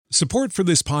Support for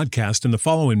this podcast and the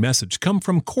following message come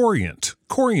from Corient.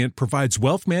 Corient provides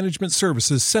wealth management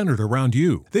services centered around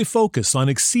you. They focus on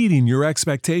exceeding your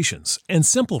expectations and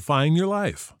simplifying your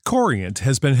life. Corient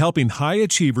has been helping high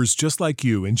achievers just like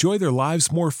you enjoy their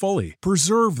lives more fully,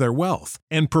 preserve their wealth,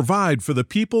 and provide for the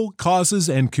people, causes,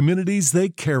 and communities they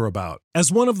care about. As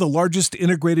one of the largest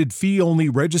integrated fee-only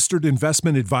registered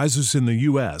investment advisors in the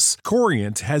U.S.,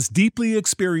 Corient has deeply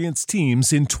experienced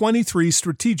teams in 23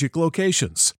 strategic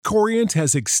locations. Corient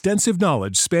has extensive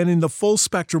knowledge spanning the full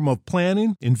spectrum of planning,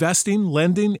 investing,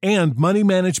 lending, and money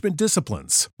management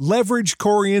disciplines. Leverage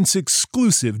Corient's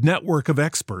exclusive network of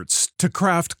experts to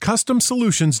craft custom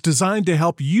solutions designed to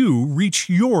help you reach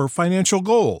your financial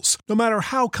goals, no matter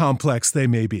how complex they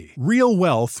may be. Real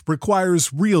wealth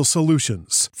requires real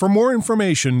solutions. For more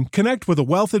information, connect with a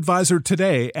wealth advisor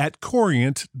today at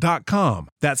Corient.com.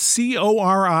 That's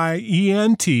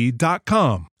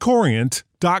Corient.com.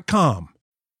 Corient.com.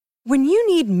 When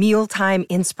you need mealtime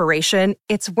inspiration,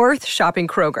 it's worth shopping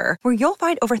Kroger, where you'll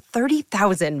find over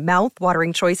 30,000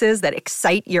 mouth-watering choices that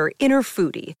excite your inner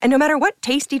foodie. And no matter what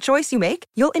tasty choice you make,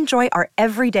 you'll enjoy our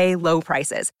everyday low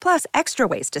prices, plus extra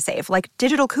ways to save, like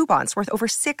digital coupons worth over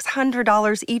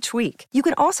 $600 each week. You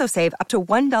can also save up to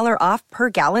 $1 off per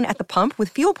gallon at the pump with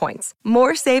fuel points.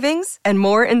 More savings and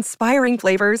more inspiring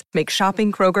flavors make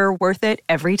shopping Kroger worth it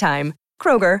every time.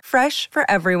 Kroger, fresh for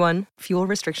everyone. Fuel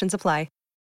restrictions apply.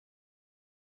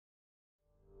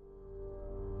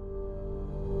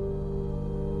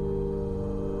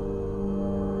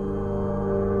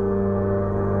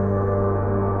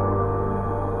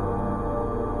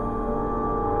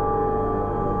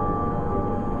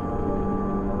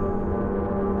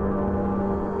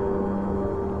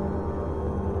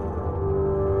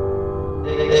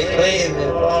 They claim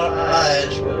that our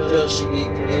eyes will just be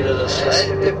created a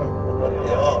slightly different from what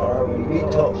they are. We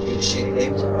talk, you see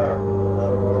things are not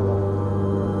normal.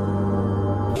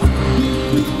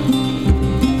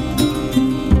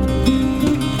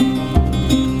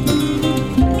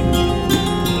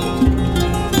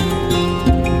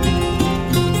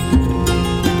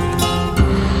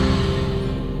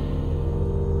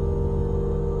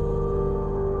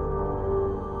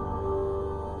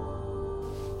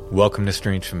 Welcome to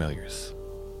Strange Familiars.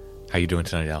 How you doing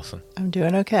tonight, Allison? I'm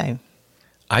doing okay.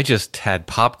 I just had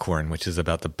popcorn, which is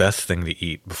about the best thing to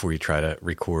eat before you try to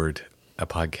record a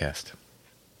podcast.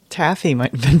 Taffy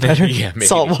might have been better. Yeah, maybe.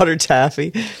 Saltwater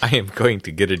taffy. I am going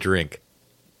to get a drink.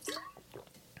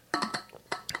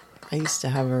 I used to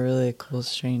have a really cool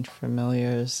Strange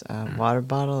Familiars water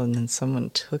bottle, and then someone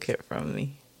took it from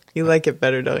me. You like it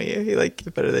better, don't you? You like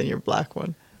it better than your black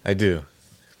one. I do.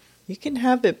 You can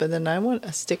have it, but then I want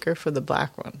a sticker for the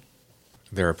black one.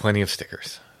 There are plenty of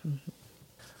stickers. Mm-hmm.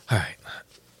 All right.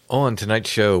 On tonight's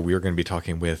show, we are going to be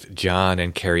talking with John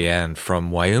and Carrie Ann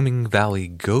from Wyoming Valley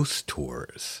Ghost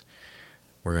Tours.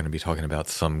 We're going to be talking about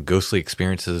some ghostly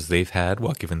experiences they've had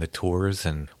while giving the tours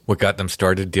and what got them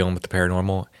started dealing with the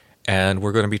paranormal. And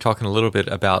we're going to be talking a little bit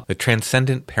about the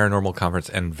Transcendent Paranormal Conference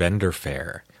and Vendor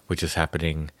Fair, which is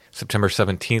happening September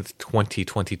 17th,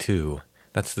 2022.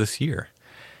 That's this year.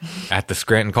 At the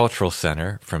Scranton Cultural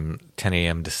Center from 10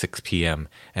 a.m. to 6 p.m.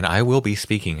 And I will be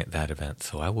speaking at that event,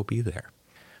 so I will be there.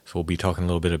 So we'll be talking a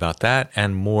little bit about that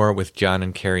and more with John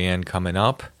and Carrie Ann coming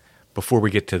up. Before we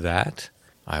get to that,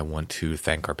 I want to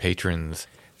thank our patrons.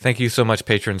 Thank you so much,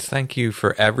 patrons. Thank you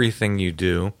for everything you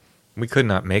do. We could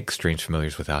not make Strange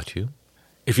Familiars without you.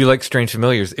 If you like Strange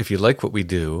Familiars, if you like what we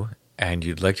do, and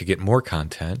you'd like to get more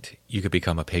content, you could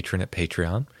become a patron at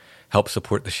Patreon. Help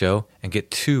support the show, and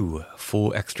get 2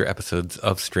 full extra episodes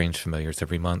of Strange Familiars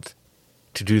every month.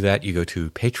 To do that, you go to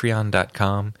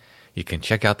patreon.com. You can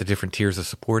check out the different tiers of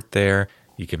support there.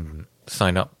 You can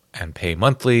sign up and pay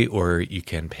monthly, or you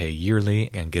can pay yearly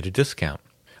and get a discount.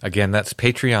 Again, that's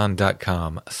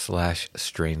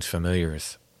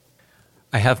patreon.com/strangefamiliars.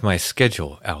 I have my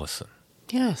schedule, Allison.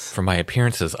 Yes. For my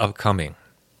appearances upcoming.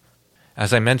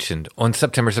 As I mentioned, on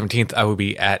September 17th, I will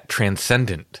be at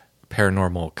Transcendent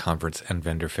Paranormal Conference and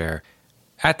Vendor Fair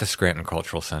at the Scranton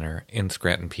Cultural Center in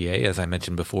Scranton, PA. As I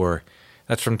mentioned before,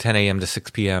 that's from 10 a.m. to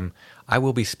 6 p.m. I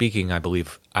will be speaking. I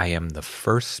believe I am the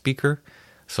first speaker,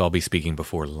 so I'll be speaking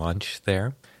before lunch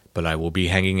there. But I will be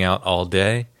hanging out all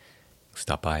day.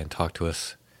 Stop by and talk to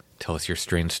us. Tell us your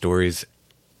strange stories.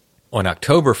 On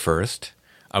October 1st,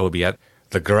 I will be at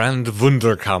the Grand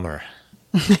Wunderkammer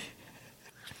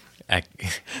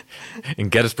in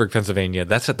Gettysburg, Pennsylvania.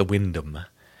 That's at the Wyndham.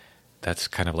 That's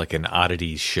kind of like an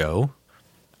oddities show.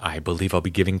 I believe I'll be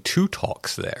giving 2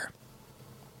 talks there.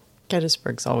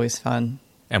 Gettysburg's always fun.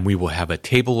 And we will have a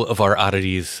table of our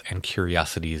oddities and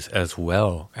curiosities as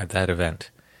well at that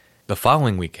event. The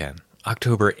following weekend,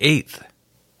 October 8th,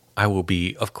 I will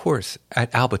be, of course,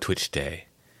 at Albatwitch Day,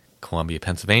 Columbia,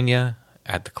 Pennsylvania,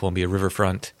 at the Columbia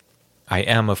Riverfront. I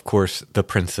am, of course, the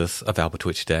princess of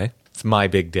Albatwitch Day. It's my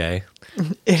big day.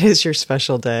 It is your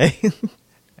special day.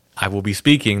 I will be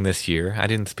speaking this year. I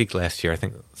didn't speak last year. I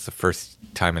think it's the first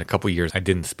time in a couple years I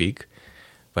didn't speak.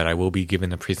 But I will be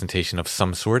giving a presentation of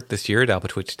some sort this year at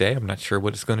Albatwitch Day. I'm not sure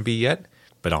what it's going to be yet,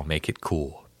 but I'll make it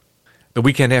cool. The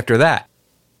weekend after that,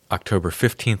 October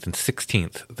 15th and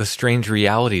 16th, the Strange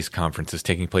Realities Conference is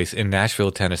taking place in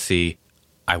Nashville, Tennessee.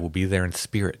 I will be there in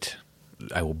spirit.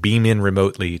 I will beam in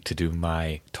remotely to do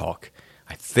my talk.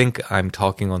 I think I'm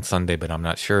talking on Sunday, but I'm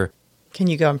not sure. Can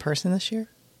you go in person this year?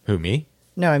 Who, me?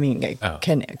 No, I mean,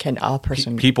 can a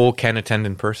person... People can attend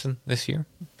in person this year?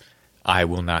 I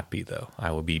will not be, though.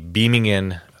 I will be beaming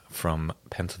in from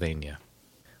Pennsylvania,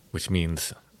 which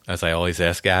means, as I always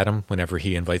ask Adam whenever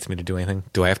he invites me to do anything,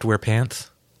 do I have to wear pants?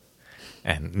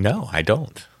 And no, I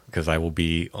don't, because I will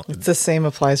be... It's the same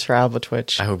applies for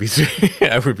Albatwitch. I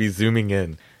would be zooming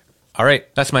in. All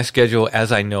right, that's my schedule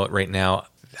as I know it right now.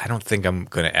 I don't think I'm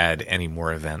going to add any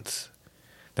more events.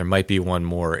 There might be one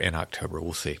more in October.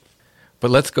 We'll see.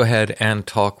 But let's go ahead and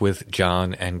talk with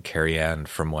John and Carrie Ann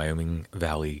from Wyoming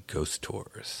Valley Ghost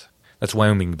Tours. That's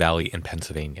Wyoming Valley in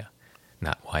Pennsylvania,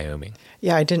 not Wyoming.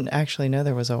 Yeah, I didn't actually know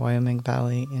there was a Wyoming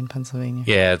Valley in Pennsylvania.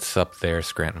 Yeah, it's up there,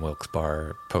 Scranton,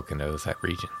 Wilkes-Barre, Poconos, that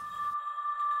region.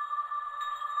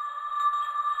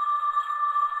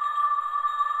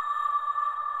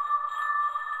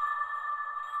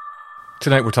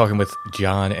 Tonight we're talking with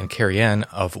John and Carrie Ann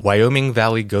of Wyoming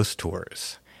Valley Ghost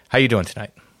Tours. How you doing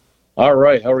tonight? All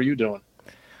right. How are you doing?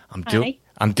 I'm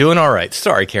doing all right.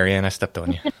 Sorry, Carrie Ann, I stepped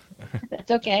on you.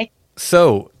 That's okay.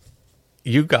 So,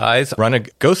 you guys run a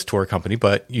ghost tour company,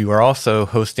 but you are also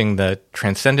hosting the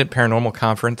Transcendent Paranormal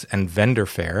Conference and Vendor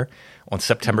Fair on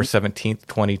September 17th,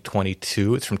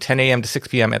 2022. It's from 10 a.m. to 6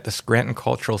 p.m. at the Scranton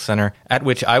Cultural Center, at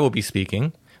which I will be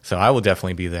speaking. So I will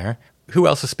definitely be there. Who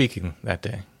else is speaking that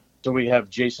day? So we have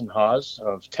Jason Hawes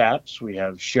of TAPS. We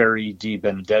have Sherry D.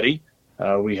 Benedetti.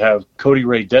 We have Cody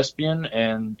Ray Despian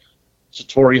and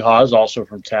Satori Hawes, also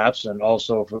from TAPS, and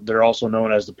they're also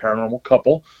known as the Paranormal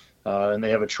Couple. And they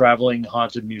have a traveling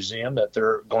haunted museum that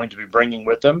they're going to be bringing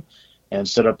with them and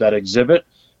set up that exhibit.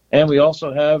 And we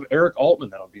also have Eric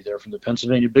Altman that will be there from the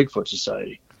Pennsylvania Bigfoot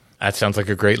Society. That sounds like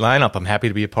a great lineup. I'm happy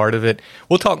to be a part of it.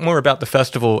 We'll talk more about the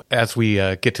festival as we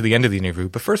get to the end of the interview.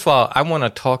 But first of all, I want to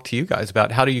talk to you guys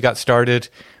about how you got started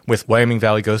with Wyoming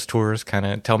Valley Ghost Tours. Kind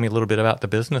of tell me a little bit about the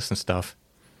business and stuff.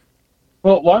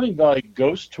 Well, Wyoming Valley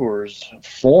Ghost Tours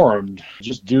formed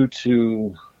just due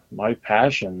to my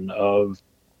passion of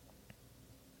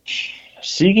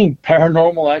seeking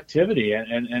paranormal activity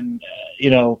and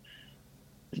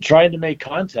trying to make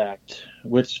contact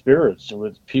with spirits and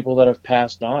with people that have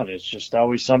passed on. It's just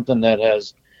always something that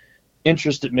has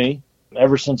interested me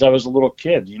ever since I was a little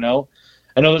kid. I know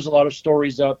there's a lot of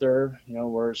stories out there,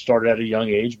 where it started at a young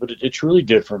age, but it truly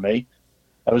did for me.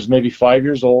 I was maybe 5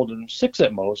 years old and 6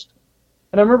 at most.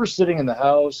 And I remember sitting in the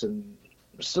house and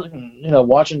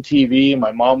watching TV.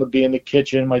 My mom would be in the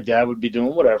kitchen. My dad would be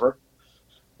doing whatever.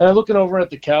 And I'm looking over at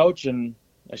the couch and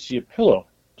I see a pillow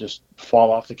just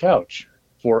fall off the couch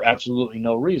for absolutely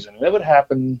no reason. And that would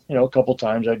happen, a couple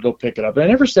times. I'd go pick it up. And I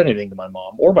never said anything to my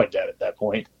mom or my dad at that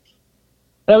point.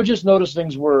 And I would just notice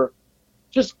things were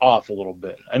just off a little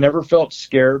bit. I never felt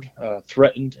scared,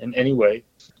 threatened in any way.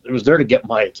 It was there to get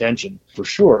my attention, for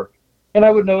sure. And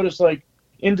I would notice,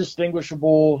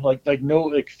 indistinguishable,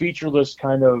 featureless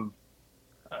kind of,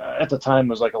 at the time, it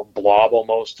was like a blob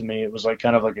almost to me. It was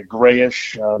kind of like a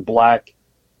grayish, black,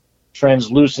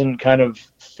 translucent kind of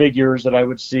figures that I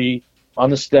would see on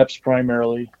the steps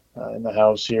primarily in the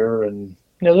house here. And,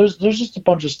 there's just a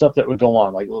bunch of stuff that would go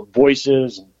on, like little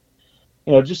voices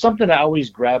and, just something that always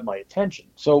grabbed my attention.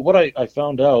 So what I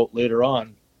found out later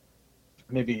on,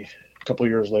 maybe a couple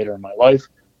of years later in my life,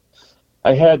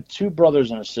 I had 2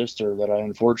 brothers and a sister that I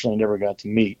unfortunately never got to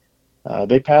meet.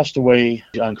 They passed away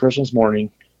on Christmas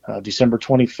morning, December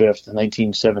 25th,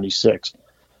 1976.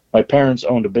 My parents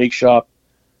owned a bake shop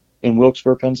in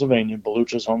Wilkes-Barre, Pennsylvania,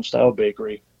 Belucha's Homestyle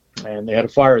Bakery, and they had a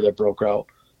fire that broke out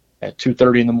at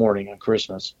 2:30 in the morning on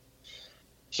Christmas.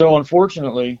 So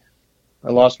unfortunately,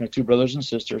 I lost my 2 brothers and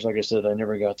sisters. Like I said, I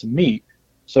never got to meet.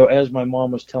 So as my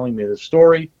mom was telling me the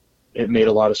story, it made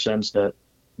a lot of sense that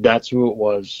that's who it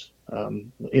was,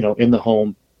 in the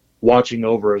home, watching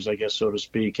over us, I guess, so to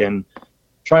speak, and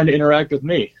trying to interact with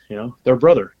me, their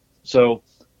brother. So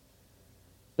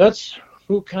that's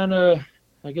who kind of,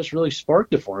 I guess, really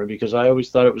sparked it for me, because I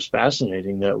always thought it was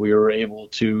fascinating that we were able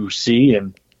to see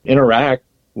and interact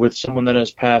with someone that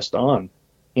has passed on.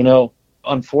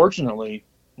 Unfortunately,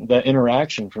 that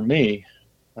interaction for me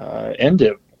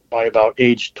ended by about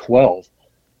age 12.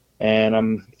 And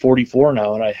I'm 44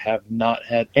 now, and I have not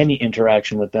had any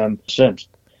interaction with them since.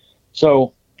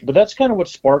 So, but that's kind of what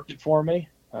sparked it for me.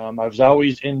 I was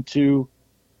always into,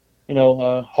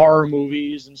 horror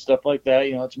movies and stuff like that.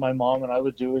 It's my mom and I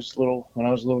would do when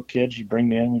I was a little kid. She'd bring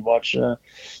me in, we'd watch,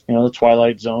 The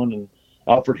Twilight Zone and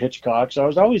Alfred Hitchcock. So I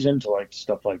was always into like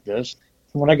stuff like this.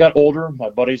 When I got older, my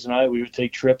buddies and we would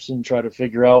take trips and try to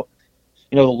figure out,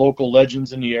 the local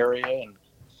legends in the area and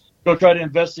go try to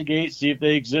investigate, see if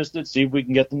they existed, see if we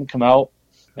can get them to come out.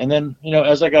 And then,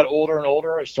 as I got older and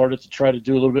older, I started to try to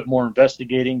do a little bit more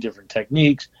investigating, different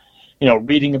techniques,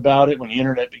 reading about it when the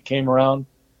internet became around,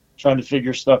 trying to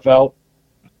figure stuff out.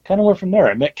 Kind of went from there.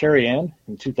 I met Carrie Ann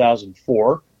in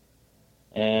 2004,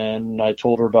 and I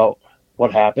told her about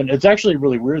what happened. It's actually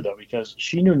really weird, though, because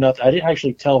she knew nothing. I didn't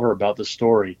actually tell her about the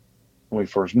story when we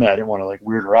first met. I didn't want to,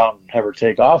 weird her out and have her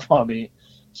take off on me.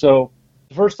 So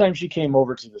the first time she came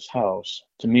over to this house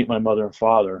to meet my mother and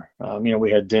father,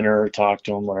 we had dinner, talked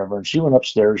to them, whatever, and she went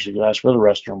upstairs. She asked where the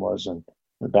restroom was and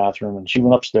the bathroom, and she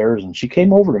went upstairs, and she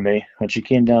came over to me, and she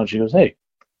came down. She goes, "Hey,"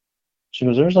 she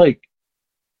goes, "there's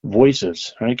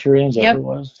voices, right, Carrie Ann? Is that Yep. what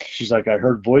it was?" She's like, "I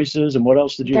heard voices, and what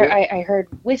else did you hear?" I heard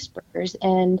whispers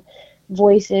and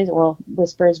voices,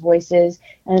 whispers, voices,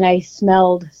 and I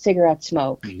smelled cigarette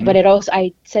smoke. Mm-hmm. But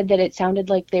I said that it sounded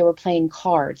like they were playing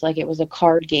cards, like it was a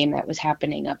card game that was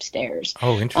happening upstairs.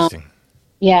 Oh, interesting.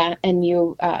 Yeah, and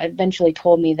you eventually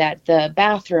told me that the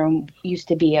bathroom used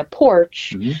to be a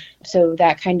porch, Mm-hmm. so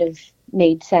that kind of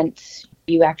made sense.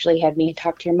 You actually had me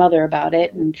talk to your mother about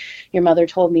it, and your mother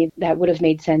told me that would have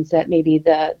made sense, that maybe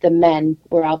the men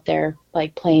were out there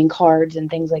playing cards and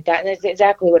things like that. And it's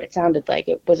exactly what it sounded like.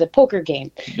 It was a poker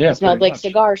game. Yeah, It smelled pretty like much.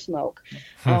 cigar smoke.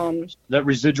 That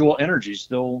residual energy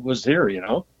still was here,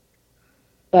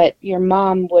 But your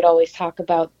mom would always talk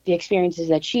about the experiences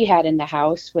that she had in the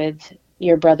house with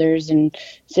your brothers and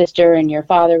sister, and your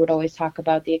father would always talk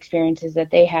about the experiences that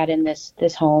they had in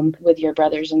this home with your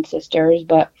brothers and sisters.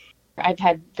 But I've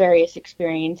had various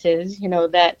experiences,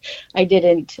 that I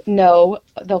didn't know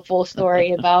the full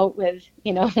story about with,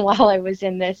 while I was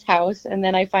in this house. And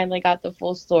then I finally got the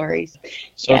full stories.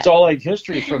 So It's all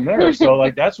history from there.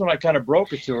 So that's when I kind of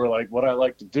broke it to her, what I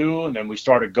like to do. And then we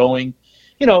started going,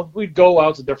 we'd go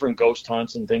out to different ghost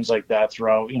hunts and things like that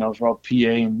throughout PA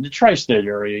and the tri-state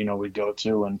area, we'd go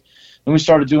to. And we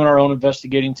started doing our own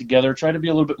investigating together, try to be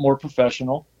a little bit more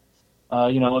professional.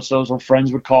 So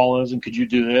friends would call us and could you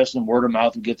do this, and word of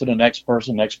mouth would get to the next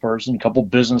person, a couple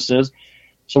businesses.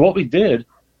 So what we did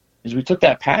is we took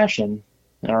that passion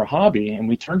and our hobby and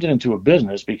we turned it into a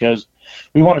business, because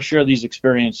we want to share these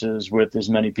experiences with as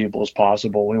many people as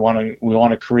possible. We want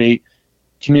to create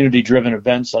community-driven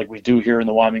events like we do here in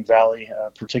the Wyoming Valley,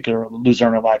 particularly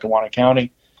Luzerne and Lackawanna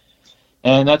County.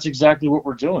 And that's exactly what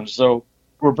we're doing. So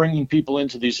we're bringing people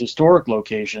into these historic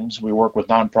locations. We work with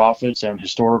nonprofits and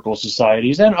historical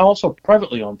societies and also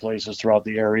privately owned places throughout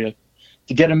the area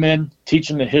to get them in, teach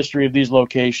them the history of these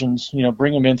locations,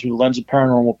 bring them in through the lens of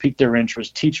paranormal, pique their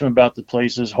interest, teach them about the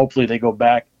places. Hopefully they go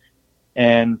back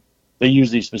and they use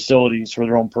these facilities for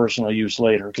their own personal use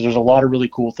later, because there's a lot of really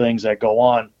cool things that go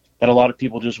on that a lot of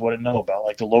people just wouldn't know about,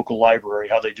 like the local library,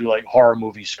 how they do horror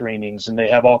movie screenings, and they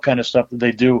have all kind of stuff that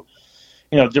they do,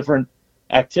 different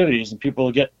activities, and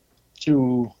people get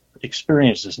to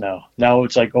experience this now. Now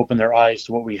it's open their eyes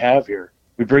to what we have here.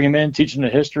 We bring them in, teach them the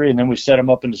history, and then we set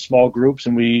them up into small groups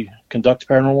and we conduct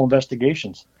paranormal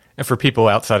investigations. And for people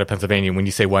outside of Pennsylvania, when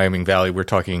you say Wyoming Valley, we're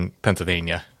talking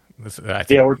Pennsylvania. Which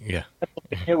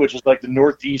is the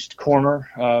northeast corner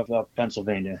of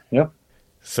Pennsylvania. Yep.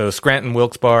 So Scranton,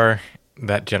 Wilkes-Barre,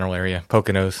 that general area,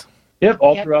 Poconos. Yep,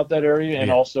 throughout that area, and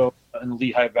also in the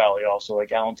Lehigh Valley, also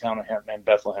Allentown and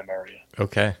Bethlehem area.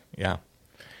 Okay, yeah.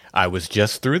 I was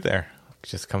just through there,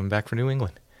 just coming back from New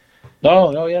England.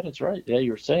 Oh, yeah, that's right. Yeah, you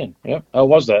were saying. Yep. How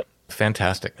was that?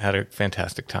 Fantastic. Had a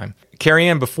fantastic time. Carrie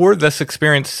Ann, before this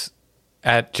experience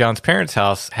at John's parents'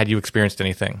 house, had you experienced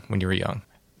anything when you were young?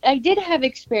 I did have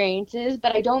experiences,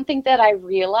 but I don't think that I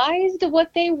realized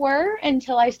what they were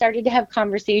until I started to have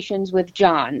conversations with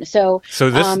John. So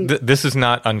this is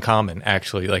not uncommon,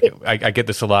 actually. I get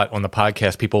this a lot on the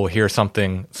podcast. People will hear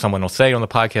something someone will say on the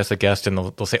podcast, a guest, and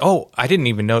they'll say, "Oh, I didn't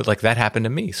even know that happened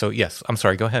to me." So yes, I'm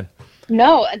sorry. Go ahead.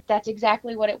 No, that's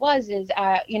exactly what it was, is,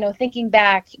 thinking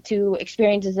back to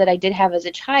experiences that I did have as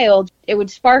a child, it would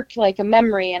spark a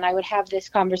memory, and I would have this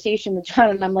conversation with John,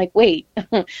 and I'm like, wait,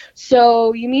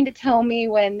 so you mean to tell me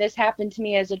when this happened to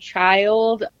me as a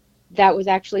child, that was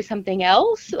actually something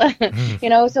else?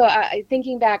 So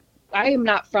thinking back, I am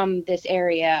not from this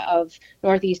area of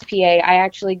Northeast PA. I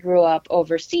actually grew up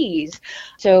overseas.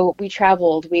 So we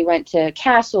traveled, we went to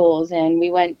castles and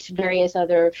we went to various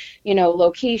other,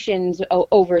 locations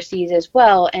overseas as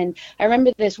well. And I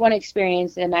remember this one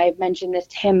experience, and I mentioned this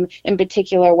to him in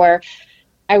particular, where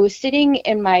I was sitting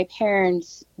in my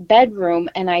parents' bedroom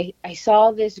and I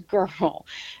saw this girl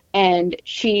and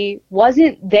she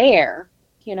wasn't there.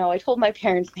 I told my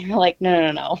parents, they were like,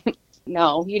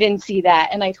 no, you didn't see that.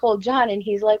 And I told John, and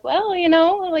he's like, well,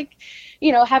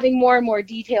 having more and more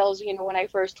details, when I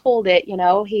first told it,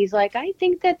 he's like, I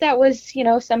think that was,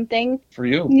 something for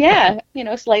you. Yeah,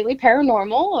 slightly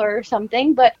paranormal or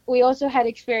something. But we also had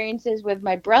experiences with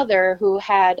my brother who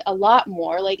had a lot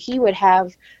more. Like, he would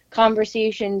have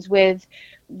conversations with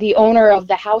the owner of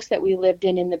the house that we lived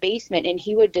in the basement, and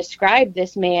he would describe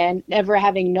this man, never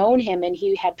having known him, and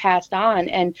he had passed on.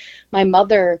 And my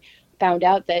mother found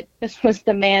out that this was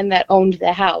the man that owned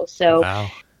the house. So wow.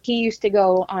 He used to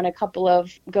go on a couple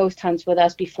of ghost hunts with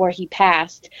us before he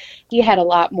passed. He had a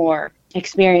lot more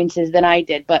experiences than I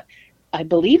did, but I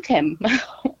believed him.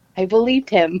 I believed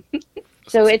him.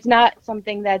 So it's not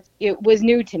something it was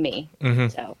new to me. Mm-hmm.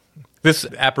 So this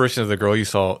apparition of the girl you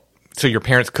saw, so your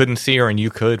parents couldn't see her and you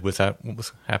could? Was that what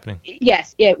was happening?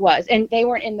 Yes, it was. And they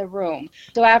weren't in the room.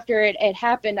 So after it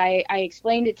happened, I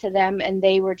explained it to them, and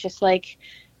they were just like,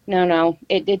 no,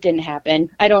 it didn't happen.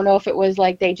 I don't know if it was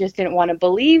like they just didn't want to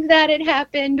believe that it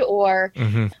happened, or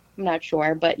mm-hmm. I'm not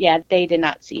sure. But yeah, they did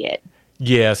not see it.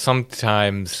 Yeah,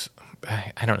 sometimes,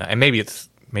 I don't know. And maybe it's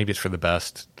for the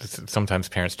best. Sometimes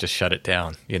parents just shut it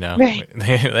down, Right.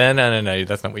 No,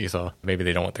 that's not what you saw. Maybe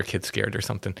they don't want their kids scared or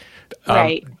something.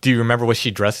 Right. Do you remember, was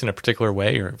she dressed in a particular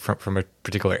way or from a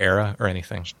particular era or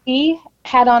anything? She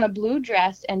had on a blue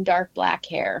dress and dark black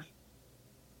hair.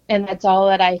 And that's all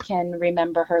that I can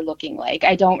remember her looking like.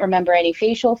 I don't remember any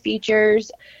facial features.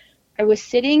 I was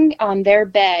sitting on their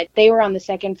bed. They were on the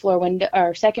second floor,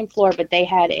 but they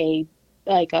had a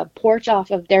porch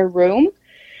off of their room.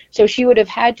 So she would have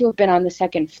had to have been on the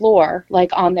second floor, like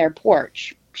on their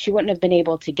porch. She wouldn't have been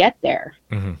able to get there.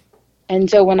 Mm-hmm. And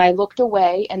so when I looked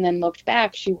away and then looked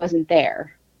back, she wasn't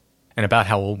there. And about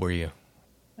how old were you?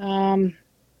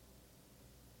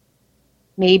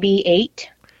 Maybe 8.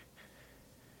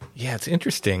 Yeah, it's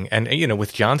interesting. And,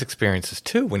 with John's experiences,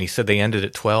 too, when he said they ended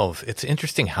at 12, it's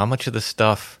interesting how much of this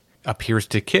stuff appears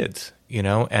to kids,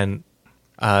 and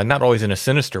not always in a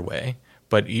sinister way.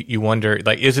 But you wonder,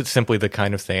 is it simply the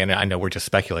kind of thing, and I know we're just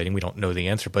speculating, we don't know the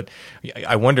answer, but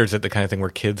I wonder, is it the kind of thing where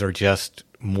kids are just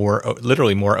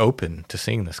literally more open to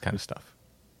seeing this kind of stuff?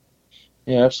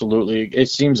 Yeah, absolutely. It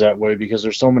seems that way because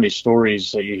there's so many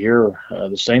stories that you hear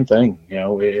the same thing.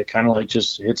 It kind of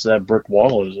just hits that brick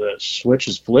wall as that switch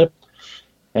is flipped,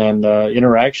 and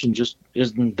interaction just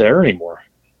isn't there anymore.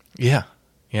 Yeah.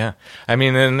 Yeah. I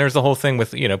mean, and there's the whole thing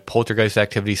with, poltergeist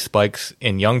activity spikes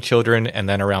in young children and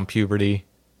then around puberty,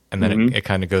 and then mm-hmm. it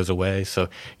kind of goes away. So,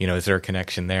 is there a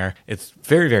connection there? It's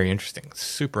very, very interesting.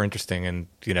 Super interesting. And,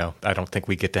 I don't think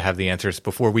we get to have the answers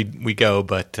before we go,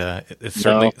 but it's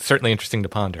certainly interesting to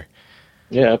ponder.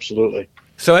 Yeah, absolutely.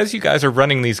 So as you guys are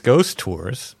running these ghost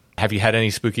tours, have you had any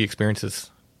spooky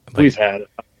experiences? We've had.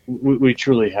 We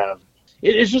truly have.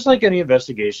 It's just like any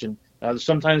investigation.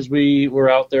 Sometimes we're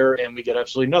out there and we get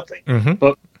absolutely nothing. Mm-hmm.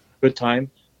 But good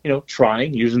time,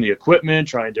 trying, using the equipment,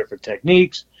 trying different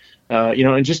techniques,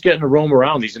 and just getting to roam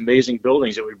around these amazing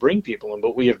buildings that we bring people in.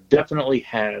 But we have definitely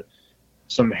had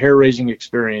some hair-raising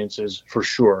experiences for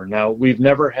sure. Now, we've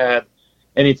never had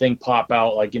anything pop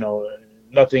out,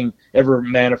 nothing ever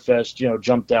manifest,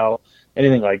 jumped out,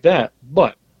 anything like that.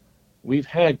 But we've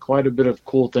had quite a bit of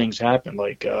cool things happen,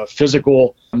 like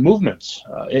physical movements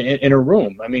in a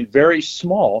room. I mean, very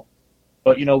small,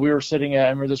 but, we were sitting at, I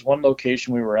remember this one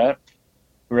location we were at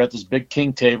this big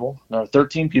king table. Now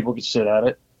 13 people could sit at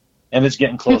it, and it's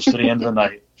getting close to the end of the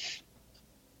night.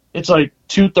 It's like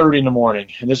 2:30 in the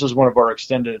morning, and this is one of our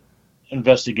extended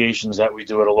investigations that we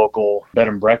do at a local bed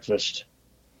and breakfast.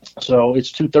 So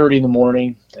it's 2:30 in the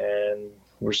morning, and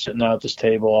we're sitting out at this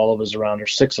table, all of us around.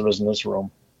 There's 6 of us in this room.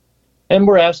 And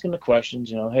we're asking the questions,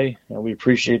 hey, we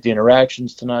appreciate the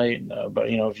interactions tonight, but,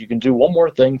 if you can do one more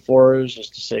thing for us,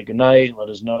 just to say goodnight, let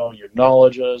us know you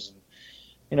acknowledge us,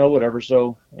 and, whatever.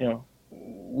 So,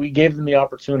 we gave them the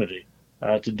opportunity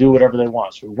to do whatever they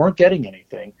want. So we weren't getting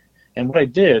anything. And what I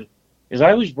did is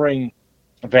I always bring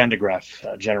a Van de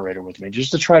Graaff generator with me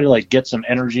just to try to, get some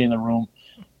energy in the room,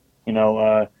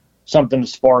 something to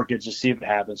spark it, just see if it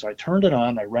happens. So I turned it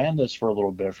on. I ran this for a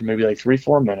little bit, for maybe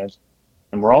 3-4 minutes.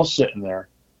 And we're all sitting there.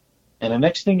 And the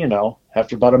next thing you know,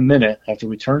 after about a minute, after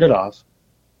we turned it off,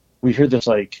 we hear this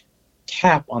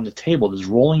tap on the table, this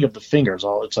rolling of the fingers.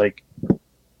 It's like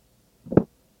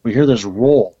we hear this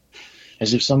roll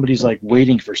as if somebody's like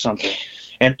waiting for something.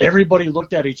 And everybody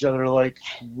looked at each other like,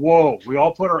 whoa. We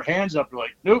all put our hands up. We're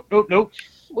like, nope, nope, nope.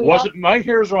 My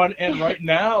hairs are on end right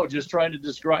now just trying to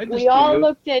describe this. We all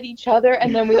looked at each other,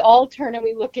 and then we all turn and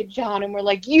we look at John, and we're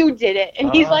like, you did it.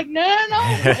 And he's like, no.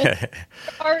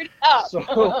 Hard up.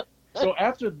 So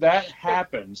after that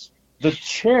happens, the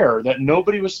chair that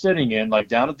nobody was sitting in, like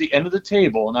down at the end of the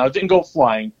table, now it didn't go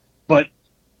flying, but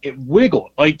it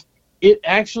wiggled. Like, it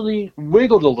actually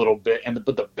wiggled a little bit.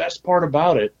 But the best part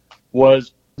about it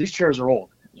was these chairs are old.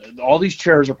 All these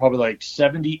chairs are probably like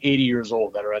 70, 80 years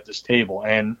old that are at this table.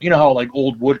 And you know how like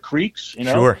old wood creaks, you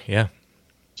know? Sure, yeah.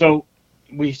 So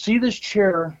we see this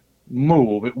chair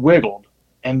move, it wiggled,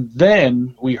 and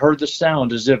then we heard the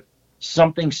sound as if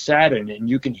something sat in it, and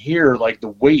you can hear like the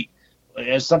weight.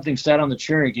 As something sat on the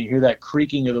chair, you can hear that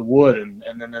creaking of the wood, and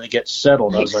then it gets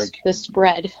settled. I was like, the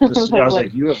spread. I was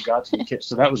like, you have got to be kidding.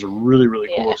 So that was a really, really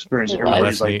cool experience.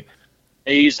 Everybody's like,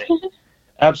 amazing.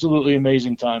 Absolutely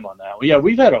amazing time on that. Yeah,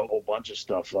 we've had a whole bunch of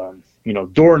stuff.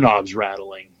 Doorknobs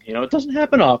rattling. It doesn't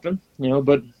happen often,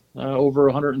 but over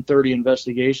 130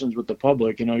 investigations with the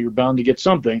public, you're bound to get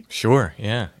something. Sure,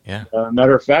 yeah.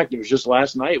 Matter of fact, it was just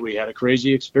last night we had a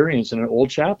crazy experience in an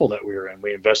old chapel that we were in.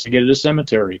 We investigated a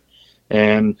cemetery.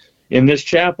 And in this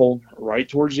chapel, right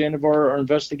towards the end of our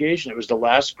investigation, it was the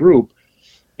last group.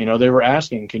 They were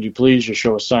asking, can you please just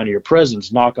show a sign of your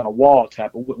presence, knock on a wall,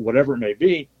 tap whatever it may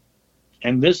be.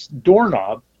 And this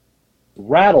doorknob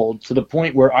rattled to the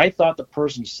point where I thought the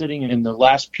person sitting in the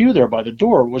last pew there by the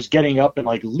door was getting up and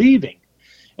like leaving.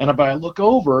 And I look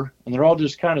over and they're all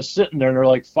just kind of sitting there and they're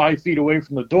like 5 feet away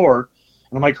from the door.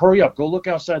 And I'm like, hurry up, go look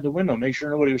outside the window, make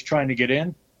sure nobody was trying to get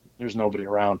in. There's nobody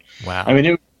around. Wow. I mean,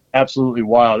 it was absolutely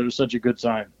wild. It was such a good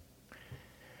time.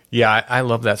 Yeah, I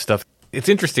love that stuff. It's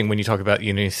interesting when you talk about,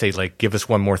 you say like, give us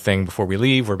one more thing before we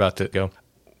leave. We're about to go.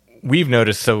 We've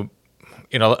noticed, a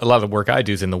lot of the work I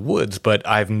do is in the woods, but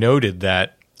I've noted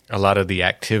that a lot of the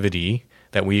activity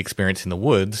that we experience in the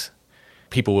woods,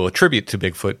 people will attribute to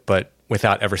Bigfoot, but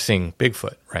without ever seeing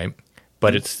Bigfoot, right?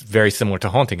 But it's very similar to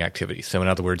haunting activity. So in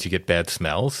other words, you get bad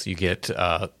smells, you get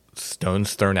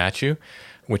stones thrown at you,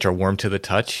 which are warm to the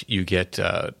touch, you get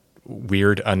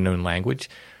weird unknown language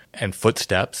and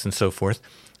footsteps and so forth.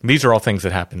 These are all things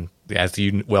that happen, as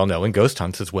you well know, in ghost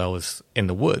hunts as well as in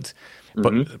the woods.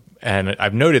 And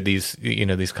I've noted these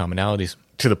commonalities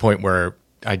to the point where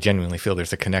I genuinely feel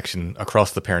there's a connection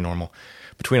across the paranormal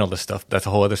between all this stuff. That's a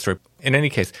whole other story. In any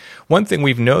case, one thing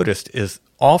we've noticed is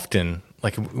often,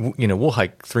 like, we'll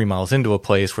hike 3 miles into a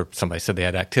place where somebody said they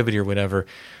had activity or whatever,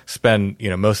 spend,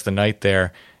 most of the night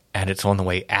there, and it's on the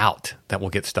way out that we'll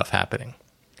get stuff happening.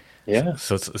 Yeah.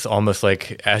 So it's almost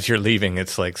like as you're leaving,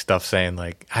 it's like stuff saying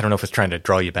like, I don't know if it's trying to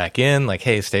draw you back in, like,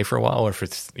 hey, stay for a while, or if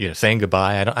it's saying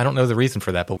goodbye. I don't know the reason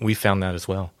for that, but we found that as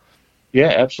well. Yeah,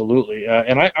 absolutely.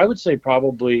 And I would say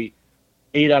probably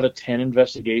 8 out of 10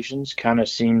 investigations kind of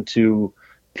seem to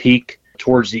peak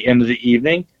towards the end of the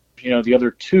evening. The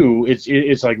other 2,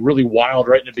 it's like really wild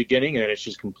right in the beginning, and it's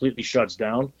just completely shuts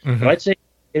down. Mm-hmm. But I'd say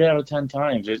 8 out of 10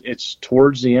 times it's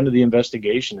towards the end of the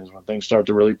investigation is when things start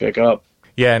to really pick up.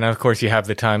 Yeah, and of course you have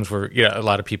the times where a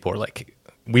lot of people are like,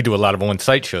 we do a lot of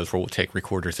on-site shows where we'll take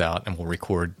recorders out and we'll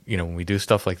record, when we do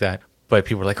stuff like that. But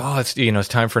people are like, oh, it's it's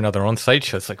time for another on-site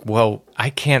show. It's like, well,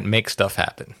 I can't make stuff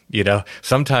happen.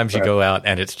 Sometimes you go out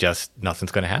and it's just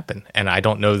nothing's going to happen, and I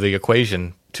don't know the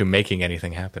equation to making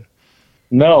anything happen.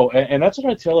 No, and that's what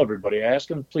I tell everybody. I ask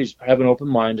them, please have an open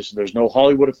mind. I said, there's no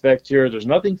Hollywood effect here. There's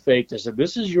nothing faked. I said,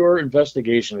 this is your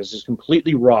investigation. This is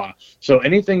completely raw. So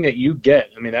anything that you get,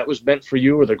 that was meant for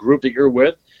you or the group that you're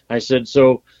with. I said,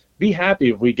 so be happy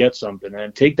if we get something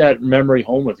and take that memory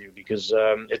home with you, because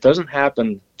it doesn't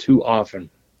happen too often.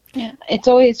 Yeah, it's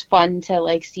always fun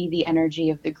to see the energy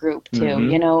of the group too.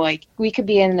 Mm-hmm. We could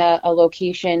be in a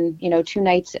location, 2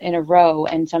 nights in a row,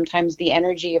 and sometimes the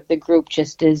energy of the group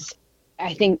just is,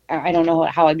 I think, I don't know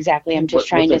how exactly, I'm just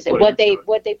trying to say what they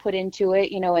put into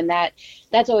it, and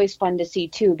that's always fun to see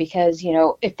too, because,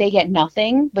 if they get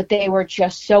nothing, but they were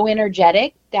just so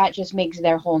energetic, that just makes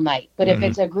their whole night. But if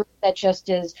it's a group that just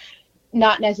is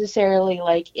not necessarily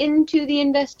into the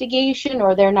investigation,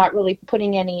 or they're not really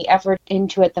putting any effort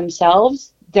into it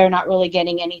themselves, they're not really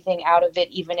getting anything out of it,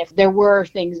 even if there were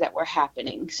things that were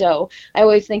happening. So I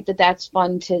always think that that's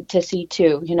fun to see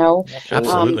too,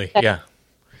 Absolutely. Yeah.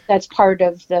 That's part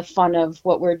of the fun of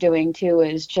what we're doing too,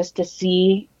 is just to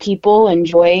see people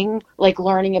enjoying,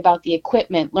 learning about the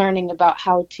equipment, learning about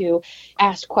how to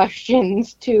ask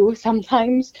questions to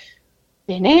sometimes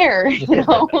thin air,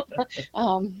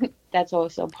 that's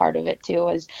also part of it too,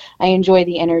 is I enjoy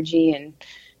the energy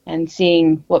and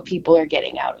seeing what people are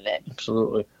getting out of it.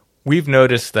 Absolutely. We've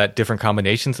noticed that different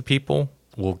combinations of people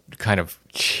will kind of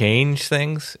change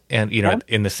things, and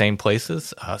in the same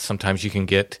places. Sometimes you can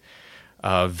get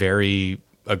very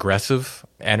aggressive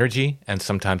energy, and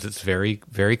sometimes it's very,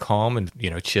 very calm and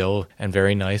chill and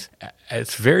very nice.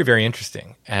 It's very, very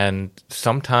interesting. And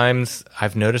sometimes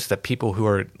I've noticed that people who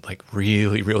are like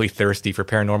really, really thirsty for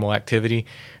paranormal activity,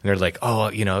 and they're like,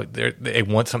 they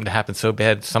want something to happen so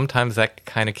bad. Sometimes that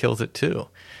kind of kills it too.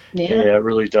 Yeah, it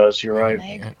really does. You're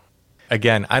right.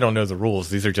 Again, I don't know the rules.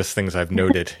 These are just things I've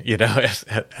noted,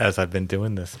 as I've been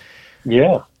doing this.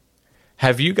 Yeah.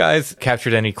 Have you guys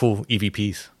captured any cool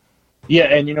EVPs?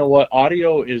 Yeah, and you know what?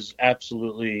 Audio is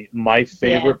absolutely my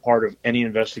favorite part of any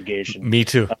investigation. Me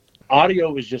too.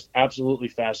 Audio is just absolutely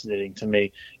fascinating to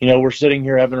me. We're sitting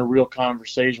here having a real-time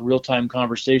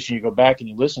conversation. You go back and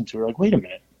you listen to it, like, wait a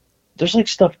minute. There's like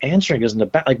stuff answering us in the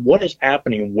back. Like, what is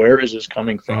happening? Where is this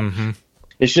coming from? Mm-hmm.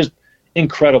 It's just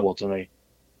incredible to me.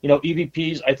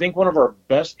 EVPs, I think one of our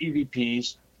best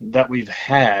EVPs that we've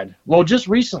had, well, just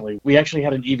recently, we actually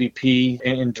had an EVP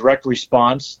in direct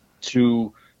response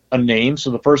to a name. So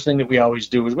the first thing that we always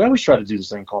do is we always try to do this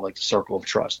thing called like the circle of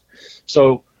trust.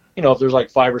 So, if there's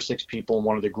like 5 or 6 people in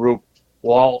one of the group,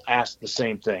 we'll all ask the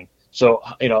same thing. So,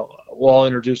 we'll all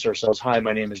introduce ourselves. Hi,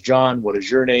 my name is John. What is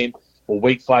your name? We'll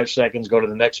wait 5 seconds, go to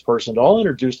the next person to all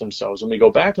introduce themselves. And we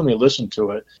go back and we listen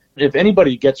to it. If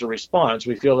anybody gets a response,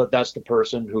 we feel that that's the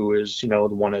person who is, the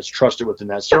one that's trusted within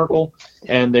that circle,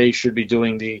 and they should be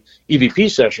doing the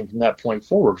EVP session from that point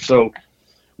forward. So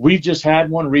we've just had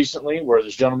one recently where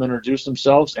this gentleman introduced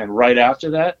themselves, and right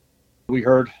after that, we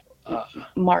heard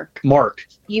Mark.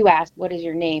 You asked, what is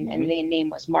your name? And the name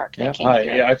was Mark. Yeah,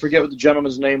 I forget what the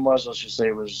gentleman's name was. Let's just say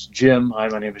it was Jim. Hi,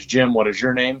 my name is Jim. What is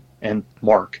your name? And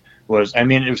Mark was,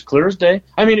 it was clear as day.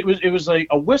 It was like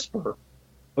a whisper,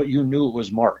 but you knew it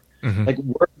was Mark. Mm-hmm. Like,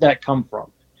 where did that come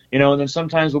from? And then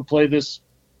sometimes we'll play this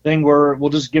thing where we'll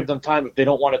just give them time. If they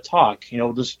don't want to talk,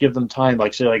 we'll just give them time,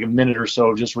 like say like a minute or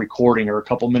so of just recording, or a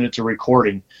couple minutes of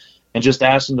recording, and just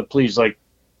ask them to please like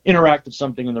interact with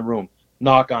something in the room,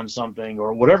 knock on something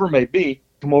or whatever it may be,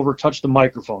 come over, touch the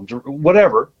microphones or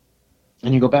whatever.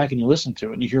 And you go back and you listen to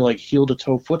it and you hear like heel to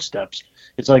toe footsteps.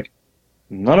 It's like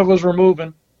none of us were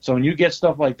moving. So when you get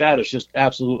stuff like that, it's just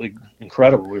absolutely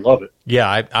incredible. We love it.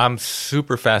 Yeah, I'm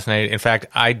super fascinated. In fact,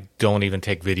 I don't even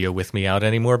take video with me out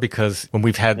anymore, because when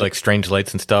we've had like strange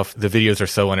lights and stuff, the videos are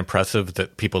so unimpressive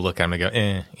that people look at them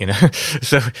and go,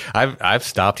 So I've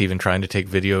stopped even trying to take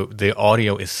video. The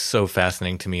audio is so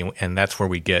fascinating to me, and that's where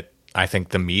we get, I think,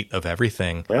 the meat of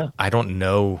everything. Yeah. I don't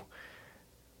know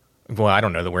that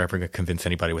we're ever going to convince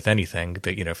anybody with anything.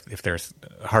 That if there's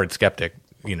a hard skeptic,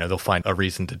 they'll find a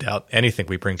reason to doubt anything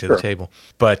we bring to the table.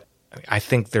 But I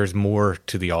think there's more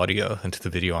to the audio than to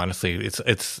the video. Honestly,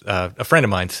 it's a friend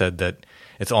of mine said that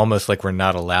it's almost like we're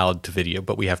not allowed to video,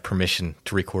 but we have permission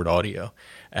to record audio.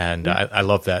 And I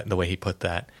love that, the way he put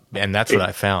that. And that's what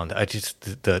I found.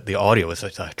 The audio is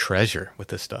a treasure with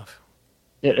this stuff.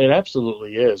 It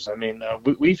absolutely is.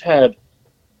 We've had,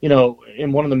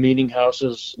 in one of the meeting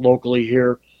houses locally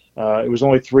here, it was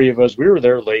only 3 of us. We were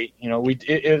there late.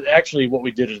 Actually what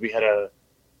we did is we had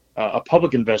a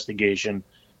public investigation,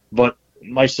 but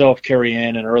myself, Carrie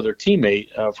Ann, and our other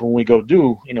teammate, for when we go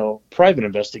do, private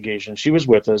investigation, she was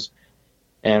with us,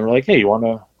 and we're like, hey, you want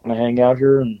to hang out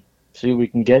here and see what we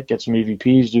can get some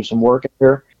EVPs, do some work in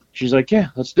here? She's like, yeah,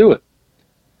 let's do it.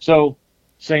 So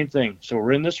same thing. So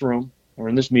we're in this room, we're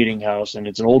in this meeting house, and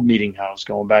it's an old meeting house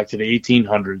going back to the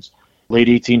 1800s, late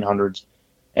 1800s.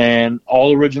 And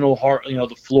all original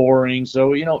the flooring.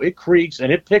 So, it creaks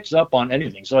and it picks up on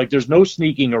anything. So, like, there's no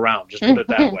sneaking around, just put it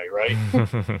that way,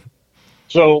 right?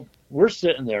 So, we're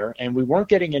sitting there and we weren't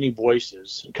getting any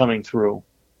voices coming through.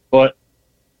 But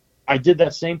I did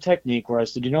that same technique where I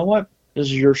said, you know what? This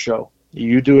is your show.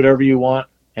 You do whatever you want,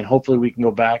 and hopefully we can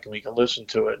go back and we can listen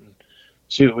to it and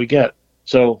see what we get.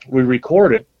 So, we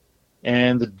record it.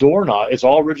 And the doorknob, it's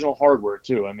all original hardware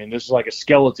too. This is like a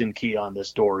skeleton key on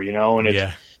this door, and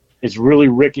it's really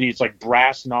rickety. It's like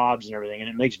brass knobs and everything, and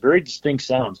it makes very distinct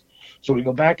sounds. So we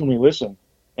go back and we listen,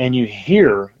 and you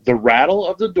hear the rattle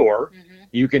of the door. Mm-hmm.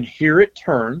 You can hear it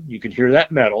turn. You can hear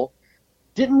that metal.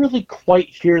 Didn't really quite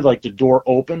hear like the door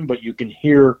open, but you can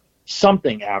hear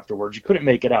something afterwards. You couldn't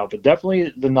make it out, but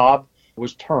definitely the knob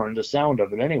was turned, the sound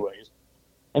of it anyways.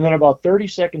 And then about 30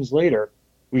 seconds later,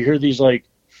 we hear these like,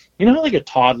 how like a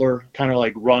toddler kind of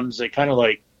like runs, they kind of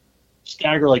like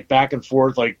stagger like back and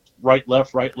forth, like right,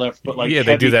 left, but like heavy.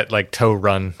 They do that like toe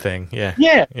run thing.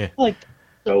 Yeah. Like,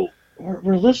 so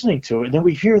we're listening to it, and then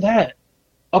we hear that,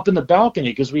 up in the balcony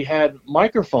because we had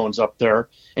microphones up there,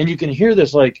 and you can hear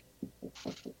this like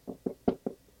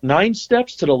 9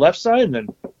 steps to the left side and then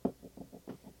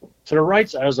to the right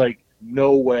side. I was like,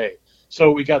 no way.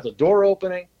 So we got the door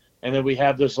opening, and then we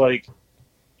have this like,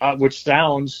 which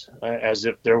sounds as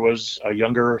if there was a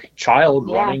younger child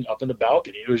running up in the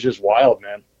balcony. It was just wild,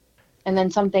 man. And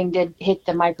then something did hit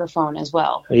the microphone as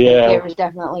well. Yeah. There was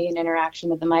definitely an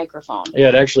interaction with the microphone. Yeah,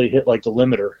 it actually hit like the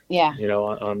limiter. Yeah. You know,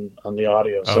 on the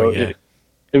audio. Oh, So yeah.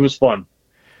 it was fun.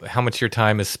 How much of your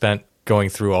time is spent going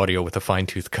through audio with a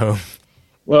fine-tooth comb?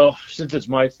 Well, since it's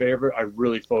my favorite, I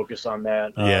really focus on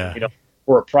that. Yeah. You know,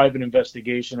 for a private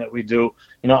investigation that we do,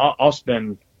 you know, I'll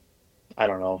spend, I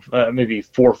don't know, maybe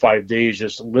 4 or 5 days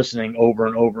just listening over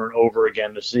and over and over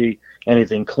again to see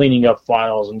anything, cleaning up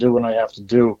files and do what I have to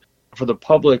do. For the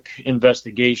public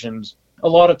investigations, a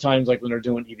lot of times, like when they're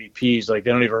doing EVPs, like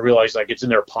they don't even realize like it's in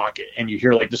their pocket, and you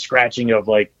hear like the scratching of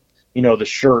like, you know, the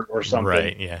shirt or something.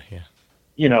 Right, yeah.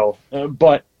 You know,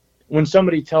 but when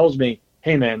somebody tells me,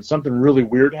 hey man, something really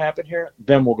weird happened here,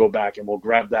 then we'll go back and we'll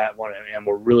grab that one and